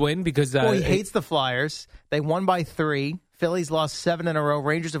 Oh, big win because... well, he hates the Flyers. They won by 3. Phillies lost 7 in a row.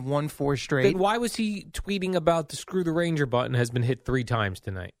 Rangers have won 4 straight. Then why was he tweeting about the screw the Ranger button has been hit 3 times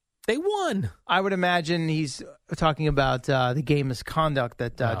tonight? They won. I would imagine he's talking about the game misconduct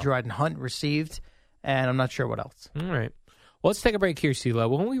that Dryden Hunt received, and I'm not sure what else. All right. Well, let's take a break here, CeeLo.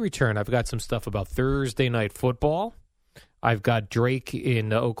 When we return, I've got some stuff about Thursday night football. I've got Drake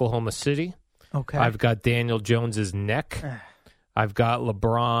in Oklahoma City. Okay. I've got Daniel Jones's neck. I've got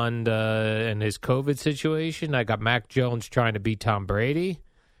LeBron and his COVID situation. I got Mac Jones trying to beat Tom Brady.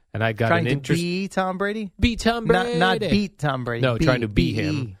 And I got trying to be Tom Brady? Beat Tom Brady. Not beat Tom Brady. No, trying to beat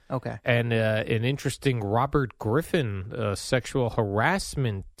him. Okay. And an interesting Robert Griffin sexual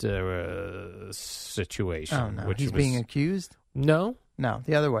harassment situation. Oh, no. He's being accused? No. No,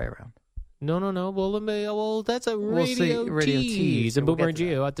 the other way around. No. Well, that's a radio tease. And Boomer and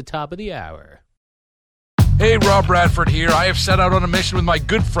Gio at the top of the hour. Hey, Rob Bradford here. I have set out on a mission with my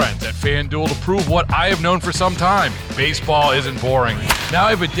good friends at FanDuel to prove what I have known for some time. Baseball isn't boring. Now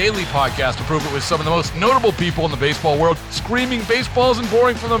I have a daily podcast to prove it with some of the most notable people in the baseball world, screaming baseball isn't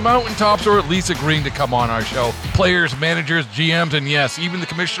boring from the mountaintops, or at least agreeing to come on our show. Players, managers, GMs, and yes, even the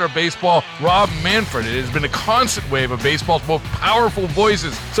commissioner of baseball, Rob Manfred. It has been a constant wave of baseball's most powerful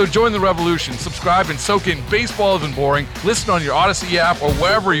voices. So join the revolution. Subscribe and soak in Baseball Isn't Boring. Listen on your Odyssey app or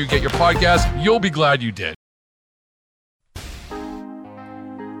wherever you get your podcasts. You'll be glad you did.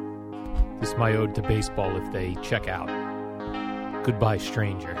 This is my ode to baseball if they check out. Goodbye,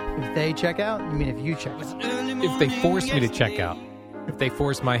 stranger. If they check out? You mean if you check out? If they force me to check out. If they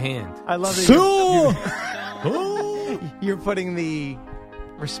force my hand. I love that you're putting the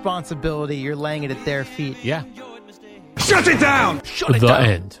responsibility, you're laying it at their feet. Yeah. Shut it down! Shut it down.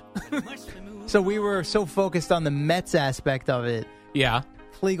 End. So we were so focused on the Mets aspect of it. Yeah.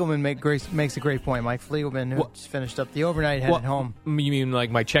 Fliegelman makes a great point. Mike Fliegelman, who just finished up the overnight, headed home. You mean like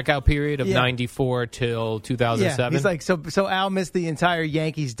my checkout period of 94 till 2007? Yeah, he's like, so Al missed the entire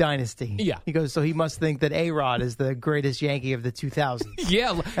Yankees dynasty. Yeah. He goes, so he must think that A-Rod is the greatest Yankee of the 2000s.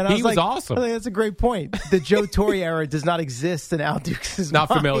 Yeah, and he was awesome. I think that's a great point. The Joe Torre era does not exist in Al Dukes' Not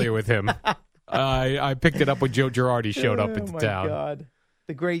mind. familiar with him. I picked it up when Joe Girardi showed up into town. Oh, my God.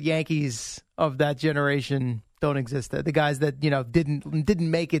 The great Yankees of that generation don't exist. The guys that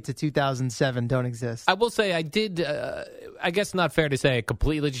didn't make it to 2007 don't exist. I will say I did. I guess not fair to say I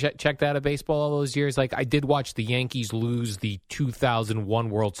completely checked out of baseball all those years. Like I did watch the Yankees lose the 2001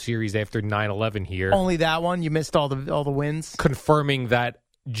 World Series after 9/11 here. Only that one? You missed all the wins? Confirming that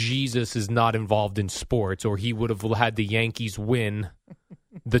Jesus is not involved in sports, or he would have had the Yankees win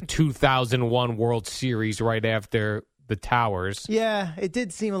the 2001 World Series right after the Towers. Yeah, it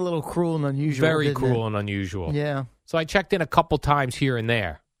did seem a little cruel and unusual. Very cruel and unusual. Yeah. So I checked in a couple times here and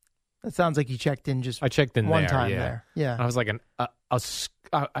there. That sounds like you checked in just I checked in one there, time yeah. there. Yeah. I was like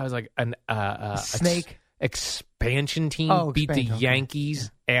a snake expansion team beat the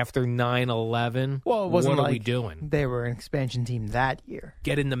Yankees after 9/11. Well, it wasn't what like are we doing? They were an expansion team that year.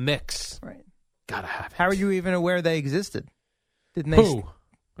 Get in the mix. Right. Gotta have it. How are you even aware they existed? Didn't they? Who?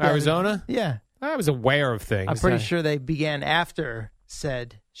 Arizona? Yeah. I was aware of things. I'm pretty sure they began after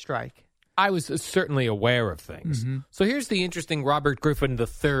said strike. I was certainly aware of things. Mm-hmm. So here's the interesting Robert Griffin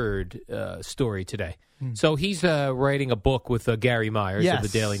III story today. So he's writing a book with Gary Myers of the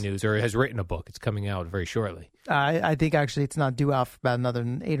Daily News, or has written a book. It's coming out very shortly. I think actually it's not due out for about another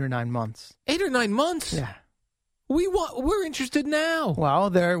 8 or 9 months. 8 or 9 months? Yeah. We're interested now.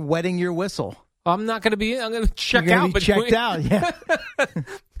 Well, they're wetting your whistle. I'm not going to be in. I'm going to check You're out. Be checked out, yeah.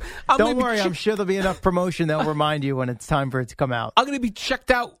 Don't worry. I'm sure there'll be enough promotion. They'll remind you when it's time for it to come out. I'm going to be checked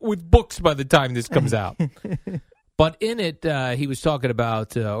out with books by the time this comes out. But in it, he was talking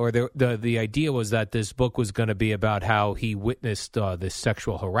about, or the idea was that this book was going to be about how he witnessed this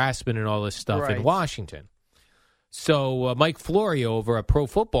sexual harassment and all this stuff in Washington. So Mike Florio over at Pro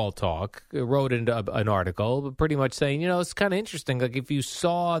Football Talk wrote an article pretty much saying, it's kind of interesting. Like if you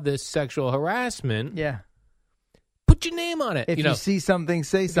saw this sexual harassment, put your name on it. If you see something,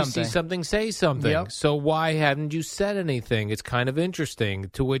 say something. If you see something, say something. Yep. So why haven't you said anything? It's kind of interesting.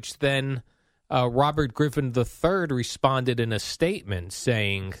 To which then Robert Griffin III responded in a statement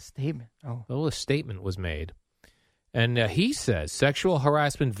saying... a statement was made. And he says, sexual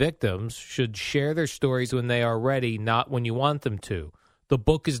harassment victims should share their stories when they are ready, not when you want them to. The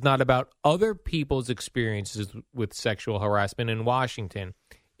book is not about other people's experiences with sexual harassment in Washington.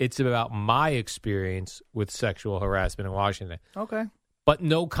 It's about my experience with sexual harassment in Washington. Okay. but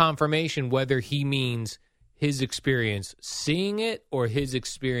no confirmation whether he means his experience seeing it or his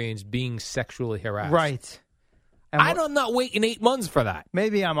experience being sexually harassed. Right. And I'm not waiting 8 months for that.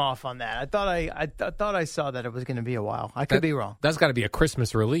 Maybe I'm off on that. I thought I saw that it was going to be a while. I could be wrong. That's got to be a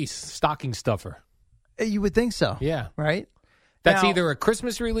Christmas release, stocking stuffer. You would think so. Yeah. Right? That's Now, either a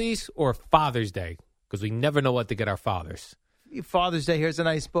Christmas release or Father's Day, because we never know what to get our fathers. Father's Day, here's a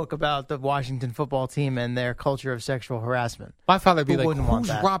nice book about the Washington football team and their culture of sexual harassment. My father would be Who like, wouldn't want who's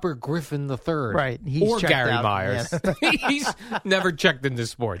that? Robert Griffin III? Right. He's Or checked Gary out. Myers. Yeah. He's never checked into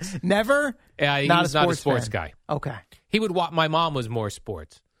sports. Never? Yeah, he's not a sports fan. guy. Okay. He would watch. My mom was more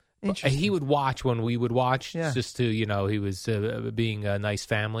sports. Interesting. He would watch when we would watch, Yeah. just to, he was being a nice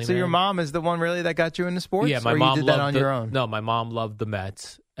family So man. your mom is the one really that got you into sports? Yeah, my or mom you did that loved on your own? No, my mom loved the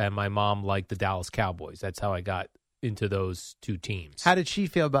Mets, and my mom liked the Dallas Cowboys. That's how I got into those two teams. How did she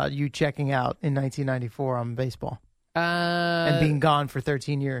feel about you checking out in 1994 on baseball and being gone for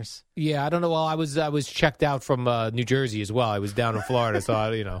 13 years? Yeah, I don't know. Well, I was checked out from New Jersey as well. I was down in Florida, so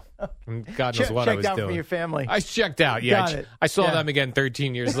God knows what I was checked out doing. from your family. I checked out. Yeah, Got it. I saw Yeah. them again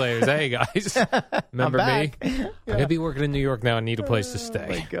 13 years later. Hey guys, remember me? back. I'm gonna be working in New York now. I need a place to Oh, stay.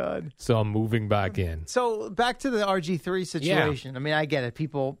 my God. So I'm moving back in. So back to the RG3 situation. I mean, I get it.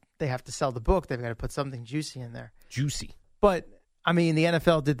 People, they have to sell the book. They've got to put something juicy in there. Juicy. But, I mean, the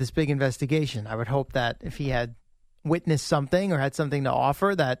NFL did this big investigation. I would hope that if he had witnessed something or had something to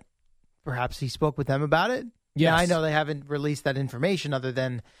offer, that perhaps he spoke with them about it. Yes. Now, I know they haven't released that information other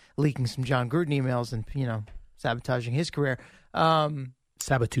than leaking some John Gruden emails and, sabotaging his career.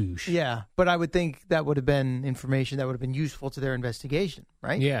 Sabotage. Yeah, but I would think that would have been information that would have been useful to their investigation,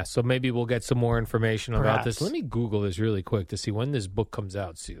 right? Yeah, so maybe we'll get some more information about this. Perhaps. Let me Google this really quick to see when this book comes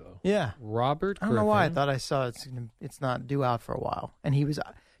out, CeeLo. Yeah. Robert I don't know why I Griffin. thought I saw it's not due out for a while, and he was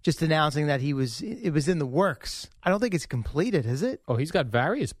just announcing that it was in the works. I don't think it's completed, is it? Oh, he's got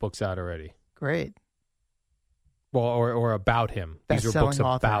various books out already. Great. Well, or about him. These are Best-selling books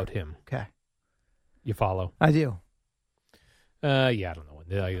author. about him. Okay, You follow? I do. Yeah, I don't know.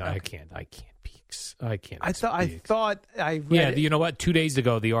 I can't peek. I can't. I thought I read Yeah, it. you know what? 2 days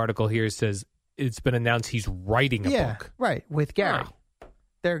ago, the article here says it's been announced he's writing a book. right, with Gary. Oh.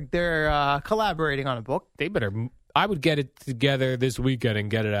 They're collaborating on a book. They better. I would get it together this weekend and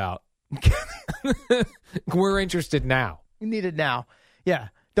get it out. We're interested now. We need it now. Yeah.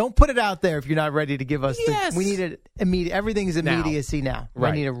 Don't put it out there if you're not ready to give us Yes. we need it immediate. Everything is Now. immediacy now.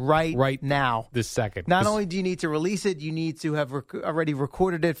 Right. We need it right now. This second. Not 'Cause- only do you need to release it, you need to have already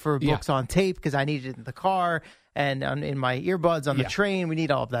recorded it for books on tape because I need it in the car and in my earbuds on the Yeah. train. We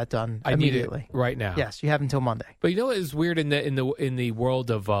need all of that done I need it immediately. right now. Yes, you have until Monday. But you know what is weird in the world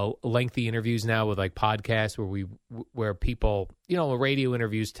of lengthy interviews now with like podcasts where people, radio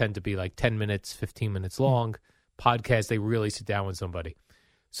interviews tend to be like 10 minutes, 15 minutes long. Podcasts, they really sit down with somebody.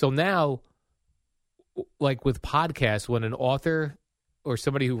 So now, like with podcasts, when an author or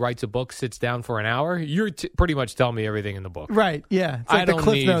somebody who writes a book sits down for an hour, you're pretty much telling me everything in the book. Right. Yeah. It's I like the don't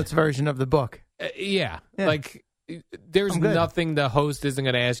Cliff need- Notes version of the book. Yeah. Yeah. Like there's I'm good. nothing the host isn't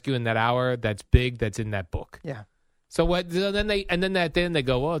going to ask you in that hour that's big that's in that book. Yeah. So what? Then they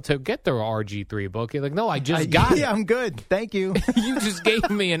go, well, to get the RG3 book. You're like, no, I just got it. Yeah, I'm good. Thank you. You just gave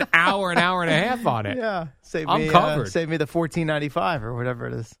me an hour and a half on it. Yeah. I'm covered. Save me the $14.95 or whatever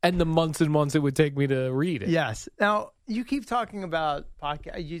it is. And the months and months it would take me to read it. Yes. Now, you keep talking about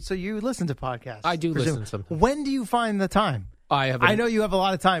podcasts. So you listen to podcasts. I do presume. listen sometimes. When do you find the time? I know you have a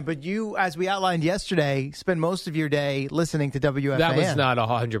lot of time, but you, as we outlined yesterday, spend most of your day listening to WFAN. That was not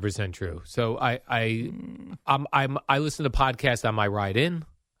 100% true. So I listen to podcasts on my ride in.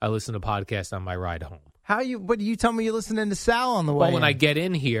 I listen to podcasts on my ride home. But you tell me you're listening to Sal on the way. Well, when I get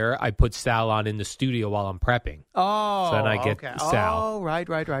in here, I put Sal on in the studio while I'm prepping. Oh, So then I get okay. Sal. Oh, right.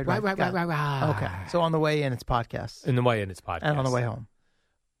 Right. Okay. So on the way in, it's podcasts. In the way in, it's podcast. And on the way home.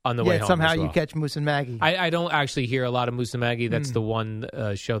 On the way home. Somehow as well. you catch Moose and Maggie. I don't actually hear a lot of Moose and Maggie. That's the one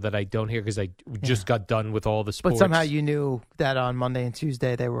show that I don't hear because I just got done with all the sports. But somehow you knew that on Monday and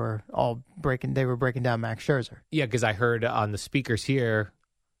Tuesday they were breaking down Max Scherzer. Yeah, because I heard on the speakers here.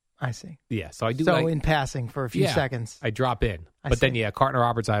 I see. Yeah, so I do. So in passing for a few seconds. I drop in. But then, Cartner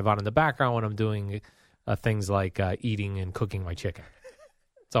Roberts I have on in the background when I'm doing things like eating and cooking my chicken.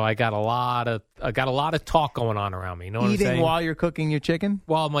 So I got a lot of talk going on around me. You know what I'm saying? Eating while you're cooking your chicken?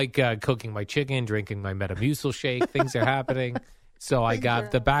 While I'm like cooking my chicken, drinking my Metamucil shake, things are happening. So I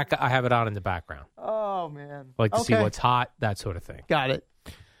got I have it on in the background. Oh, man. I like to see what's hot, that sort of thing. Got it.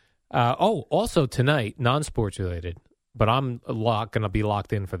 Also tonight, non-sports related, but I'm going to be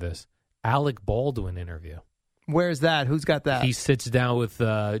locked in for this. Alec Baldwin interview. Where's that? Who's got that? He sits down with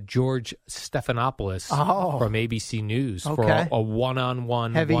George Stephanopoulos from ABC News for a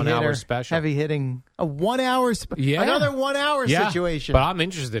one-on-one, heavy 1 hour hitter, special. Heavy hitting. A 1 hour, another 1 hour situation. But I'm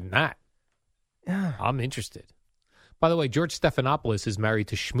interested in that. Yeah. I'm interested. By the way, George Stephanopoulos is married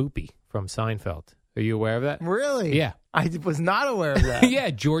to Schmoopy from Seinfeld. Are you aware of that? Really? Yeah. I was not aware of that. Yeah,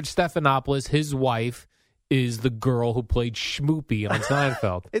 George Stephanopoulos, his wife, is the girl who played Schmoopy on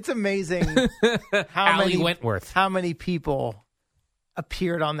Seinfeld. It's amazing Allie Wentworth. How many people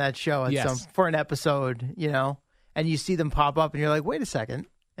appeared on that show for an episode, and you see them pop up and you're like, wait a second.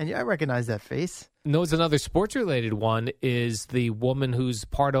 And I recognize that face. No, it's another sports-related one is the woman who's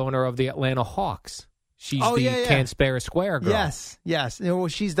part owner of the Atlanta Hawks. She's Can't Spare a Square girl. Yes. Well,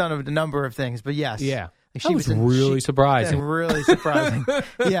 she's done a number of things, but yes. Yeah. Like that was really surprising. Yeah, really surprising.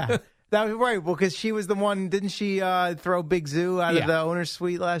 Yeah. That was right. Well, because she was the one, didn't she throw Big Zoo out of the owner's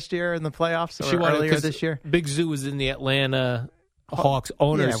suite last year in the playoffs earlier this year? Big Zoo was in the Atlanta Hawks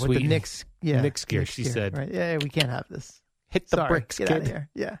owner's suite. With the Knicks. Yeah, Knicks gear, she said. Right. Yeah, we can't have this. Hit the bricks, get kid. out of here.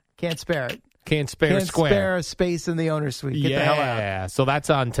 Yeah, can't spare it. Can't spare a square. Can't spare a space in the owner's suite. Get the hell out. Yeah, so that's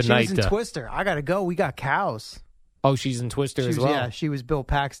on tonight. She was in Twister. I got to go. We got cows. Oh, she's in Twister as well? Yeah, she was Bill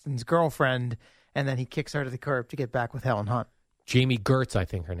Paxton's girlfriend, and then he kicks her to the curb to get back with Helen Hunt. Jamie Gertz, I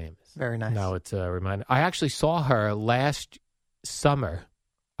think her name is. Very nice. No, it's a reminder. I actually saw her last summer.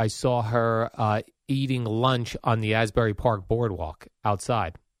 I saw her eating lunch on the Asbury Park boardwalk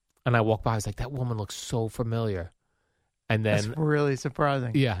outside. And I walked by. I was like, that woman looks so familiar. And then, that's really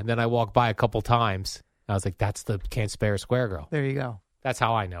surprising. Yeah. And then I walked by a couple times. I was like, that's the Can't Spare a Square girl. There you go. That's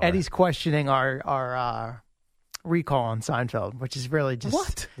how I know her. Eddie's questioning our recall on Seinfeld, which is really just...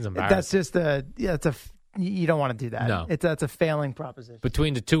 What? It's embarrassing. That's just you don't want to do that. No. That's a failing proposition.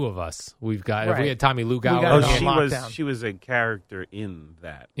 Between the two of us, we've got... If we had Tommy Lugauer... She was a character in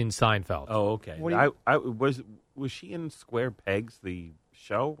that. In Seinfeld. Oh, okay. Was she in Square Pegs, the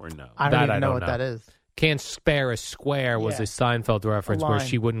show, or no? I don't even know what that is. Can't Spare a Square was a Seinfeld reference where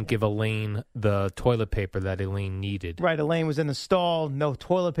she wouldn't give Elaine the toilet paper that Elaine needed. Right, Elaine was in the stall, no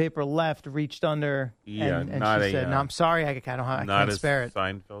toilet paper left, reached under, and she said, "No, I'm sorry, I can't spare it."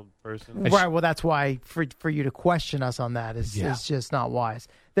 Not a Seinfeld person, right? Well, that's why for you to question us on that is just not wise.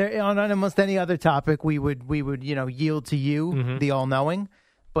 There, on almost any other topic, we would yield to you, the all-knowing,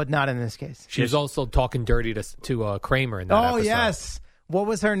 but not in this case. She was also talking dirty to Kramer in that episode. Oh yes. What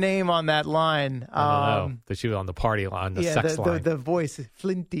was her name on that line? I don't know. That she was on the party line, the sex line. The voice,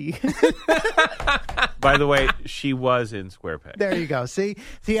 Flinty. By the way, she was in Square Pegs. There you go. See,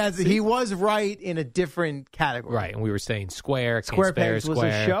 he was right in a different category. Right, and we were saying Square Pegs was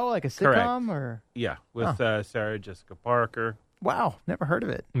a show, like a sitcom? Correct. Or yeah, with Sarah Jessica Parker. Wow, never heard of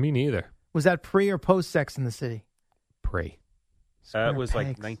it. Me neither. Was that pre or post Sex in the City? Pre. It was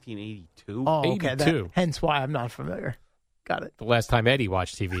like 1982. Oh, okay. 82. Hence why I'm not familiar. Got it. The last time Eddie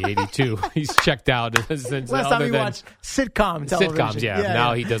watched TV, 82. He's checked out. Last time he watched sitcom television. Sitcoms, yeah.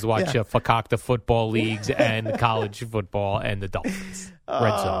 Now he does watch Fakakta football leagues and college football and the Dolphins.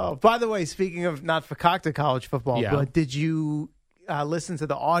 Red Zone. By the way, speaking of not Fakakta college football, but did you listen to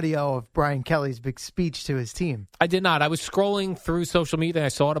the audio of Brian Kelly's big speech to his team? I did not. I was scrolling through social media. And I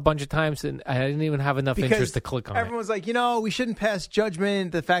saw it a bunch of times, and I didn't even have enough interest to click on it. Everyone was like, we shouldn't pass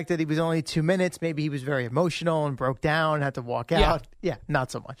judgment. The fact that he was only 2 minutes, maybe he was very emotional and broke down, had to walk out. Yeah,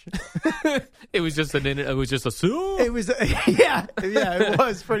 not so much. It was just it was just a. It was it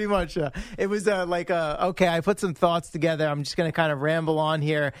was pretty much. It was okay. I put some thoughts together. I'm just going to kind of ramble on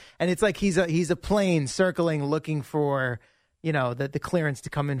here, and it's like he's a plane circling, looking for. The clearance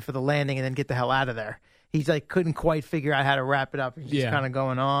to come in for the landing and then get the hell out of there. He's like couldn't quite figure out how to wrap it up. He's just kind of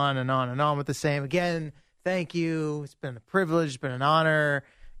going on and on and on with the same. Again, thank you. It's been a privilege. It's been an honor.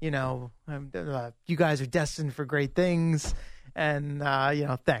 You guys are destined for great things. And,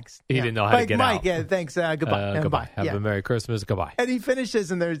 thanks. He didn't know how to get Mike, out. Yeah, thanks. Goodbye. Goodbye. Have a Merry Christmas. Goodbye. And he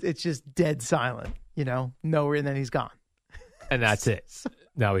finishes and it's just dead silent, nowhere, and then he's gone. And that's it.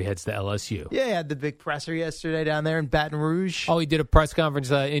 Now he heads to LSU. Yeah, he had the big presser yesterday down there in Baton Rouge. Oh, he did a press conference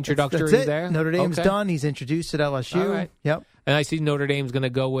introductory that's it. there? Notre Dame's done. He's introduced at LSU. All right. Yep. And I see Notre Dame's going to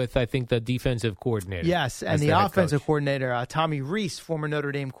go with, I think, the defensive coordinator. Yes, and the offensive coordinator, Tommy Rees, former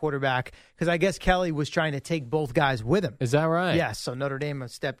Notre Dame quarterback, because I guess Kelly was trying to take both guys with him. Is that right? Yes, so Notre Dame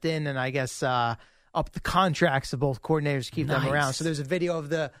stepped in and I guess upped the contracts of both coordinators to keep them around. So there's a video of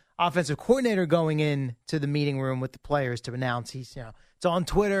the offensive coordinator going in to the meeting room with the players to announce it's on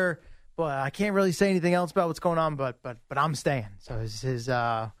Twitter. But I can't really say anything else about what's going on. But I'm staying. So his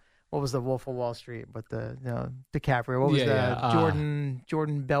what was the Wolf of Wall Street? But the DiCaprio. What was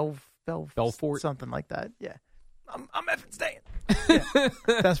Jordan Belfort, something like that. Yeah, I'm effing staying. Yeah.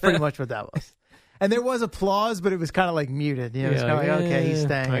 That's pretty much what that was. And there was applause, but it was kind of like muted. You know, it's kind of like, okay, he's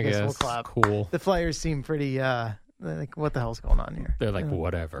staying. I guess we'll clap. Cool. The players seem pretty, like, what the hell's going on here? They're like,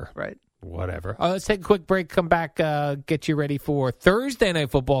 whatever. Right. Whatever. Let's take a quick break, come back, get you ready for Thursday Night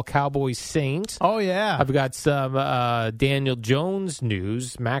Football, Cowboys-Saints. Oh, yeah. I've got some Daniel Jones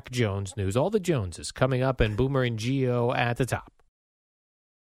news, Mac Jones news, all the Joneses coming up, and Boomer and Gio at the top.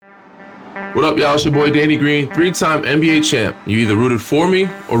 What up, y'all? It's your boy Danny Green, 3-time NBA champ. You either rooted for me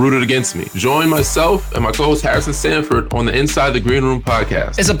or rooted against me. Join myself and my co-host Harrison Sanford on the Inside the Green Room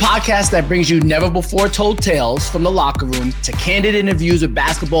podcast. It's a podcast that brings you never-before-told tales from the locker room to candid interviews with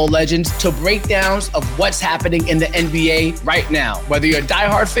basketball legends to breakdowns of what's happening in the NBA right now. Whether you're a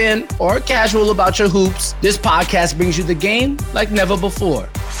diehard fan or casual about your hoops, this podcast brings you the game like never before.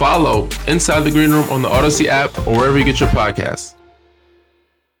 Follow Inside the Green Room on the Odyssey app or wherever you get your podcasts.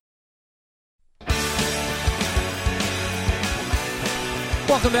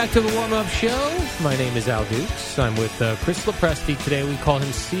 Welcome back to the warm-up show. My name is Al Dukes. I'm with Chris Lopresti. Today we call him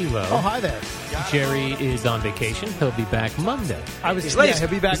CeeLo. Oh, hi there. Jerry is on vacation. He'll be back Monday. He'll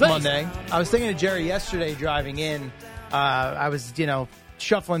be back Monday. I was thinking of Jerry yesterday driving in. I was,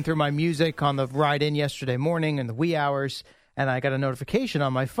 shuffling through my music on the ride in yesterday morning in the wee hours, and I got a notification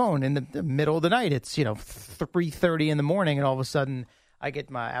on my phone in the middle of the night. It's, 3:30 in the morning, and all of a sudden I get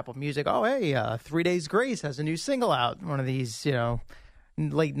my Apple Music. Oh, hey, 3 Days Grace has a new single out. One of these,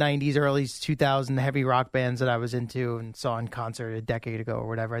 late 90s, early 2000 heavy rock bands that I was into and saw in concert a decade ago or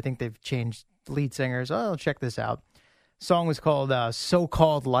whatever. I think they've changed lead singers. Oh, check this out. Song was called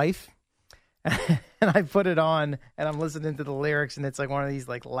So-Called Life. And I put it on and I'm listening to the lyrics and it's like one of these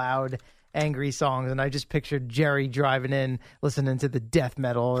like loud, angry songs. And I just pictured Jerry driving in, listening to the death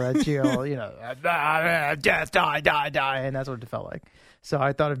metal, death, die. And that's what it felt like. So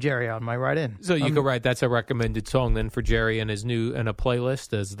I thought of Jerry on my ride in. So you go right. That's a recommended song then for Jerry and his new and a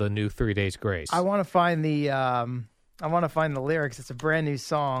playlist as the new 3 Days Grace. I want to find the lyrics. It's a brand new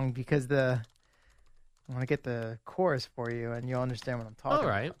song because I want to get the chorus for you and you'll understand what I'm talking about. All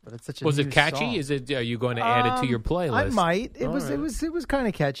right. But it's such a Was new it catchy? song. Is it? Are you going to add it to your playlist? I might. It was kind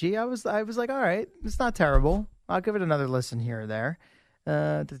of catchy. I was like, all right, it's not terrible. I'll give it another listen here or there.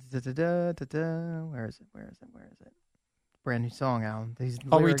 Where is it? Brand new song, Alan.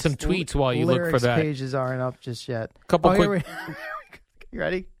 I'll read some tweets while you look for that. Pages aren't up just yet. Couple quick. You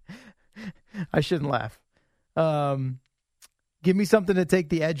ready? I shouldn't laugh. Give me something to take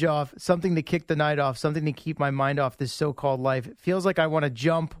the edge off, something to kick the night off, something to keep my mind off this so-called life. It feels like I want to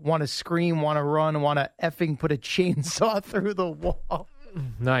jump, want to scream, want to run, want to effing put a chainsaw through the wall.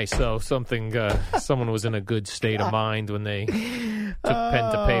 Nice. So something, someone was in a good state of mind when they took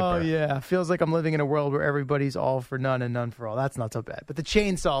pen to paper. Oh, yeah. Feels like I'm living in a world where everybody's all for none and none for all. That's not so bad. But the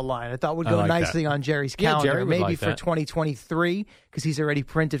chainsaw line, I thought would go nicely on Jerry's calendar. Jerry would maybe like for that. 2023, because he's already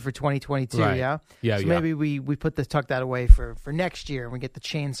printed for 2022, Right. yeah? Yeah, so yeah. maybe we tuck that away for next year and we get the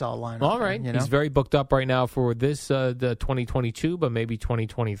chainsaw line. All right. He's very booked up right now for this, the 2022, but maybe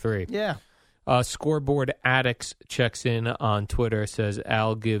 2023. Yeah. Scoreboard Addicts checks in on Twitter, says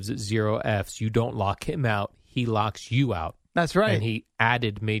Al gives 0 Fs. You don't lock him out. He locks you out. That's right. And he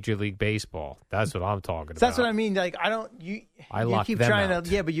added Major League Baseball. That's what I'm talking about. That's what I mean. Like, I lock keep them trying out.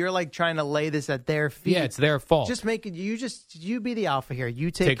 to, yeah, but you're like trying to lay this at their feet. Yeah, it's their fault. Just make it, you be the alpha here. You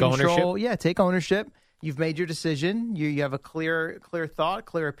take ownership? control. Yeah, take ownership. You've made your decision. You have a clear thought,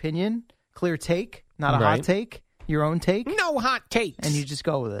 clear opinion, clear take, not a hot take, your own take. No hot takes. And you just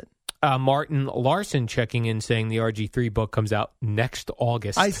go with it. Martin Larson checking in saying the RG3 book comes out next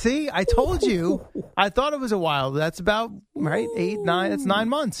August. I see. I told you. I thought it was a while. That's about, right, 8, 9. That's 9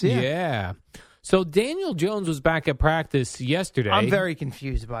 months. Yeah. So Daniel Jones was back at practice yesterday. I'm very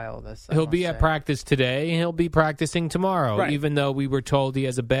confused by all this. He'll be at practice today. He'll be practicing tomorrow, Right. even though we were told he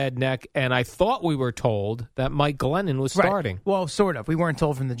has a bad neck. And I thought we were told that Mike Glennon was starting. Right. Well, sort of. We weren't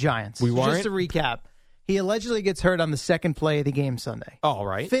told from the Giants. We weren't? Just to recap, he allegedly gets hurt on the second play of the game Sunday. All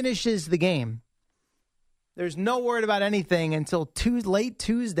right. Finishes the game. There's no word about anything until late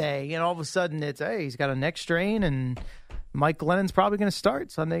Tuesday, and all of a sudden it's, hey, he's got a neck strain, and Mike Glennon's probably going to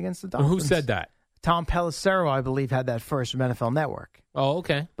start Sunday against the Dolphins. Who said that? Tom Pelissero, I believe, had that first from NFL Network. Oh,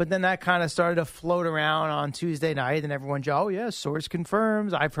 okay. But then that kind of started to float around on Tuesday night, and everyone, oh, yeah, source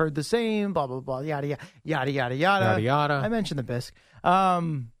confirms. I've heard the same, blah, blah, blah, yada, yada, yada, yada, yada. Yada, yada. I mentioned the Bisque.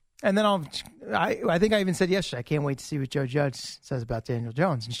 And then I think I even said yesterday, I can't wait to see what Joe Judge says about Daniel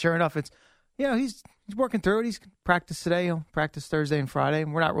Jones. And sure enough, it's, he's working through it. He's practiced today. He'll practice Thursday and Friday,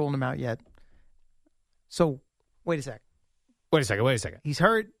 and we're not ruling him out yet. So, wait a second. Wait a second. He's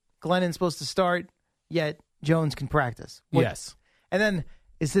hurt. Glennon's supposed to start, yet Jones can practice. Yes. And then,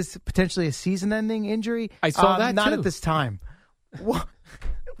 is this potentially a season-ending injury? I saw that not too. at this time.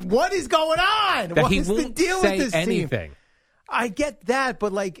 What is going on? That What he is the won't deal say with this anything. team? I get that,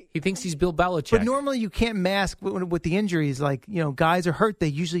 but like he thinks he's Bill Belichick. But normally you can't mask with the injuries. Like, guys are hurt. They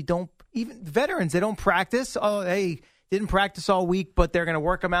usually don't. Even veterans, they don't practice. Oh, hey, didn't practice all week, but they're going to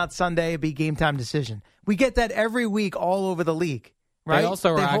work them out Sunday. It'd be game time decision. We get that every week all over the league, right? They also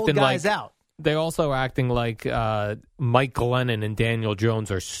are hold acting guys like out. They also are acting like Mike Glennon and Daniel Jones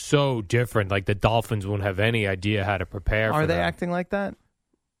are so different. Like the Dolphins won't have any idea how to prepare. Are for they them. acting like that?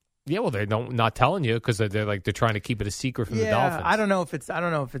 Yeah, well, they're not telling you because they're trying to keep it a secret from the Dolphins. I don't know if it's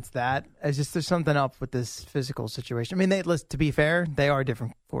that. It's just there's something up with this physical situation. I mean, to be fair, they are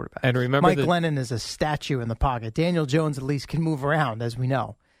different quarterbacks. And remember, Mike Glennon is a statue in the pocket. Daniel Jones at least can move around, as we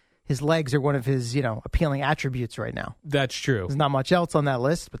know. His legs are one of his, appealing attributes right now. That's true. There's not much else on that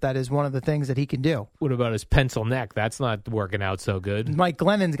list, but that is one of the things that he can do. What about his pencil neck? That's not working out so good. Mike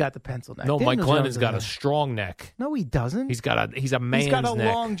Glennon's got the pencil neck. No, Daniel Mike Glennon's Jones got a strong neck. No, he doesn't. He's a man's He's got a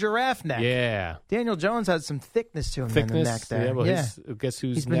neck. long giraffe neck. Yeah. Daniel Jones has some thickness to him in the neck there. Yeah, well, guess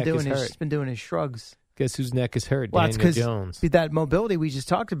whose neck is hurt? He's been doing his shrugs. Guess whose neck is hurt? Well, Daniel Jones. That mobility we just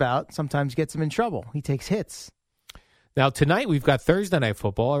talked about sometimes gets him in trouble. He takes hits. Now, tonight we've got Thursday Night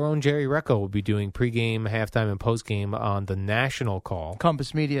Football. Our own Jerry Recco will be doing pregame, halftime, and postgame on the national call.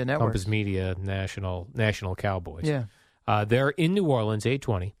 Compass Media Network. Compass Media National Cowboys. Yeah. They're in New Orleans,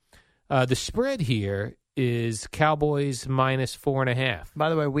 8:20. The spread here is Cowboys minus 4.5. By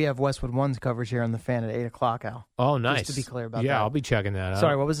the way, we have Westwood One's coverage here on the Fan at 8 o'clock, Al. Oh, nice. Just to be clear about that. Yeah, I'll be checking that out.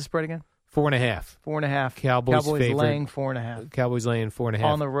 Sorry, what was the spread again? 4.5. 4.5. Cowboys favorite. laying 4.5. Cowboys laying 4.5.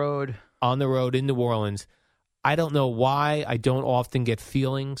 On the road. On the road in New Orleans. I don't know why I don't often get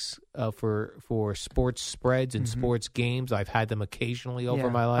feelings for sports spreads and sports games. I've had them occasionally over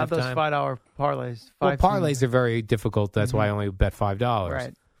my lifetime. How those $5 parlays? Well, parlays are very difficult. That's why I only bet $5.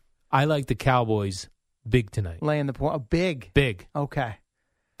 Right. I like the Cowboys big tonight. Laying the point. Oh, big. Big. Okay.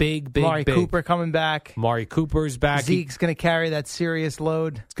 Big. Amari Cooper coming back. Amari Cooper's back. Zeke's going to carry that serious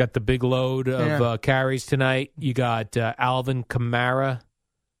load. It's got the big load of carries tonight. You got Alvin Kamara,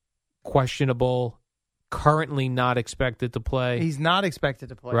 questionable. Currently not expected to play. He's not expected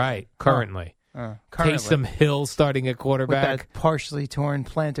to play. Right, currently. Taysom Hill starting at quarterback. With that partially torn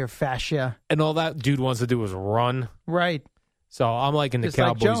plantar fascia. And all that dude wants to do is run. Right. So I'm liking the Just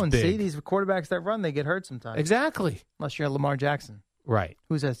Cowboys like Jones. big. See, these quarterbacks that run, they get hurt sometimes. Exactly. Unless you're Lamar Jackson. Right.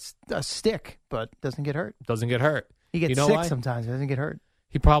 Who's a stick, but doesn't get hurt. Doesn't get hurt. He gets sick sometimes. He doesn't get hurt.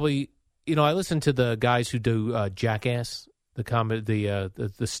 He probably, I listen to the guys who do Jackass, the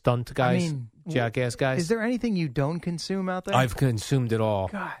stunt guys, Jackass guys. Is there anything you don't consume out there? I've consumed it all.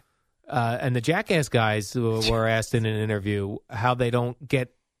 God. And the Jackass guys were asked in an interview how they don't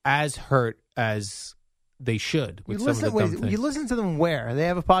get as hurt as they should. With you listen to them where? They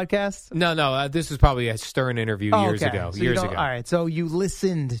have a podcast? No. This was probably a Stern interview years ago. So all right. So you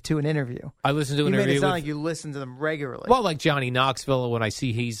listened to an interview. I listened to an interview. You made it sound like you listen to them regularly. Well, like Johnny Knoxville, when I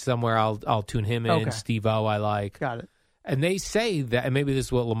see he's somewhere, I'll tune him in. Okay. Steve-O, I like. Got it. And they say that, and maybe this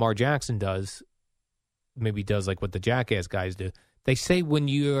is what Lamar Jackson does, maybe does like what the Jackass guys do. They say when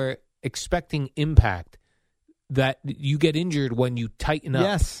you're expecting impact, that you get injured when you tighten up.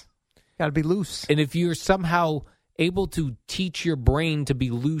 Yes. Got to be loose. And if you're somehow able to teach your brain to be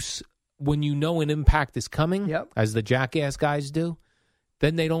loose when you know an impact is coming, as the Jackass guys do,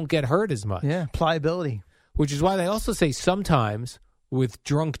 then they don't get hurt as much. Yeah, pliability. Which is why they also say sometimes with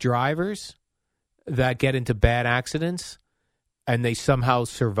drunk drivers that get into bad accidents and they somehow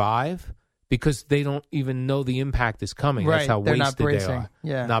survive because they don't even know the impact is coming. Right. That's how They're wasted not bracing. they are.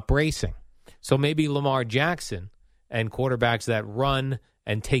 Yeah. Not bracing. So maybe Lamar Jackson and quarterbacks that run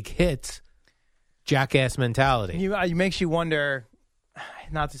and take hits, Jackass mentality. It makes you wonder,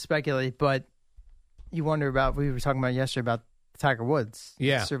 not to speculate, but you wonder about, we were talking about yesterday about Tiger Woods.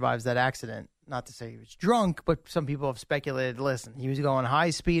 Yeah. Survives that accident. Not to say he was drunk, but some people have speculated, listen, he was going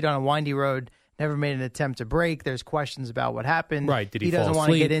high speed on a windy road, never made an attempt to brake. There's questions about what happened. Right. Did he doesn't fall want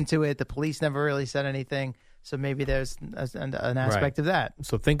to asleep? get into it. The police never really said anything. So maybe there's an aspect of that.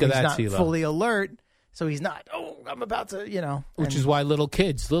 So think of that, He's CeeLo. not fully alert, so he's not, I'm about to, Which is why little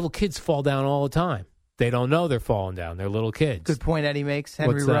kids fall down all the time. They don't know they're falling down. They're little kids. Good point Eddie makes.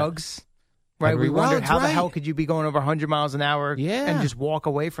 Henry What's that? Ruggs. Right, Henry we wondered Ruggs, how the right. hell could you be going over 100 miles an hour and just walk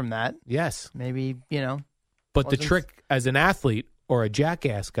away from that? Yes. Maybe, But the trick as an athlete or a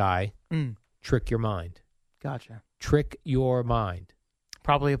Jackass guy, trick your mind. Gotcha. Trick your mind.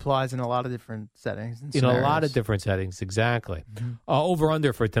 Probably applies in a lot of different settings. And In a lot scenarios. of different settings, exactly.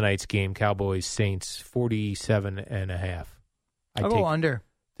 Over-under for tonight's game, Cowboys-Saints, 47.5. I'll go under.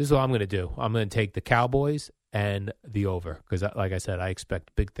 This is what I'm going to do. I'm going to take the Cowboys and the over because, like I said, I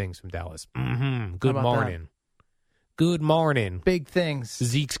expect big things from Dallas. Good about morning. Good morning. Big things.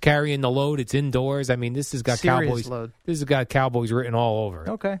 Zeke's carrying the load. It's indoors. I mean, this has got Serious Cowboys. load. This has got Cowboys written all over it.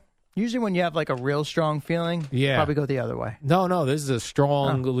 Okay. Usually when you have like a real strong feeling, Yeah. probably go the other way. No, this is a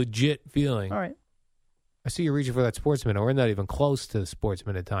strong, legit feeling. All right. I see you reaching for that Sports Minute. We're not even close to the Sports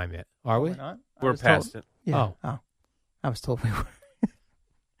Minute time yet, are we? We're not? We're past it. Yeah. Oh. I was told we were.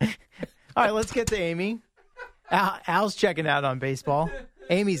 All right, let's get to Amy. Al's checking out on baseball.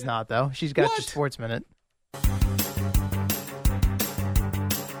 Amy's not, though. She's got your Sports Minute.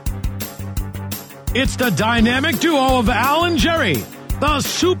 It's the dynamic duo of Al and Jerry, the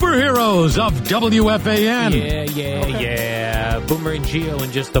superheroes of WFAN. Yeah. Boomer and Gio in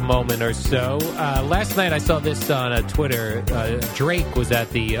just a moment or so. Last night I saw this on Twitter. Drake was at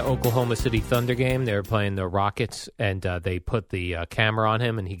the Oklahoma City Thunder game. They were playing the Rockets, and they put the camera on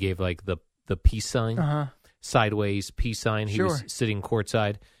him, and he gave like the peace sign, sideways peace sign. He was sitting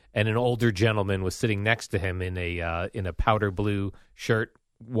courtside, and an older gentleman was sitting next to him in a powder blue shirt,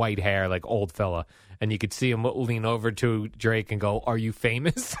 white hair, like old fella, and you could see him lean over to Drake and go, "Are you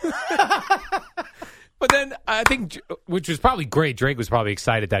famous?" But then I think, which was probably great, Drake was probably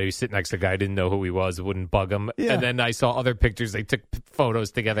excited that he was sitting next to a guy, didn't know who he was, it wouldn't bug him. Yeah. And then I saw other pictures. They took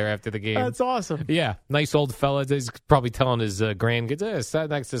photos together after the game. That's awesome. Yeah, nice old fella. He's probably telling his grandkids, sat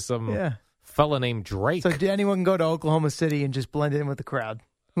next to some fella named Drake. So did anyone go to Oklahoma City and just blend in with the crowd?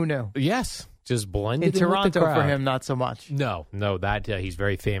 Who knew? Yes, just blended in Toronto with the crowd. For him, not so much. No, that he's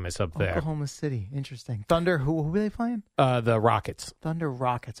very famous up there. Oklahoma City, interesting. Thunder, who were they playing? The Rockets. Thunder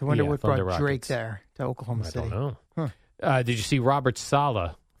Rockets. I wonder what Thunder brought Rockets. Drake there to Oklahoma City. I don't know. Did you see Robert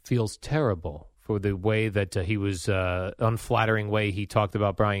Saleh feels terrible for the way that he was unflattering way he talked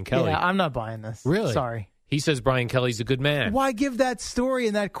about Brian Kelly? Yeah, I'm not buying this. Really? Sorry. He says Brian Kelly's a good man. Why give that story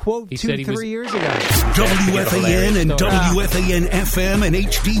and that quote He said he 3 was- years ago? WFAN and WFAN FM and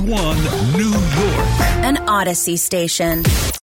HD1, New York. An Odyssey station.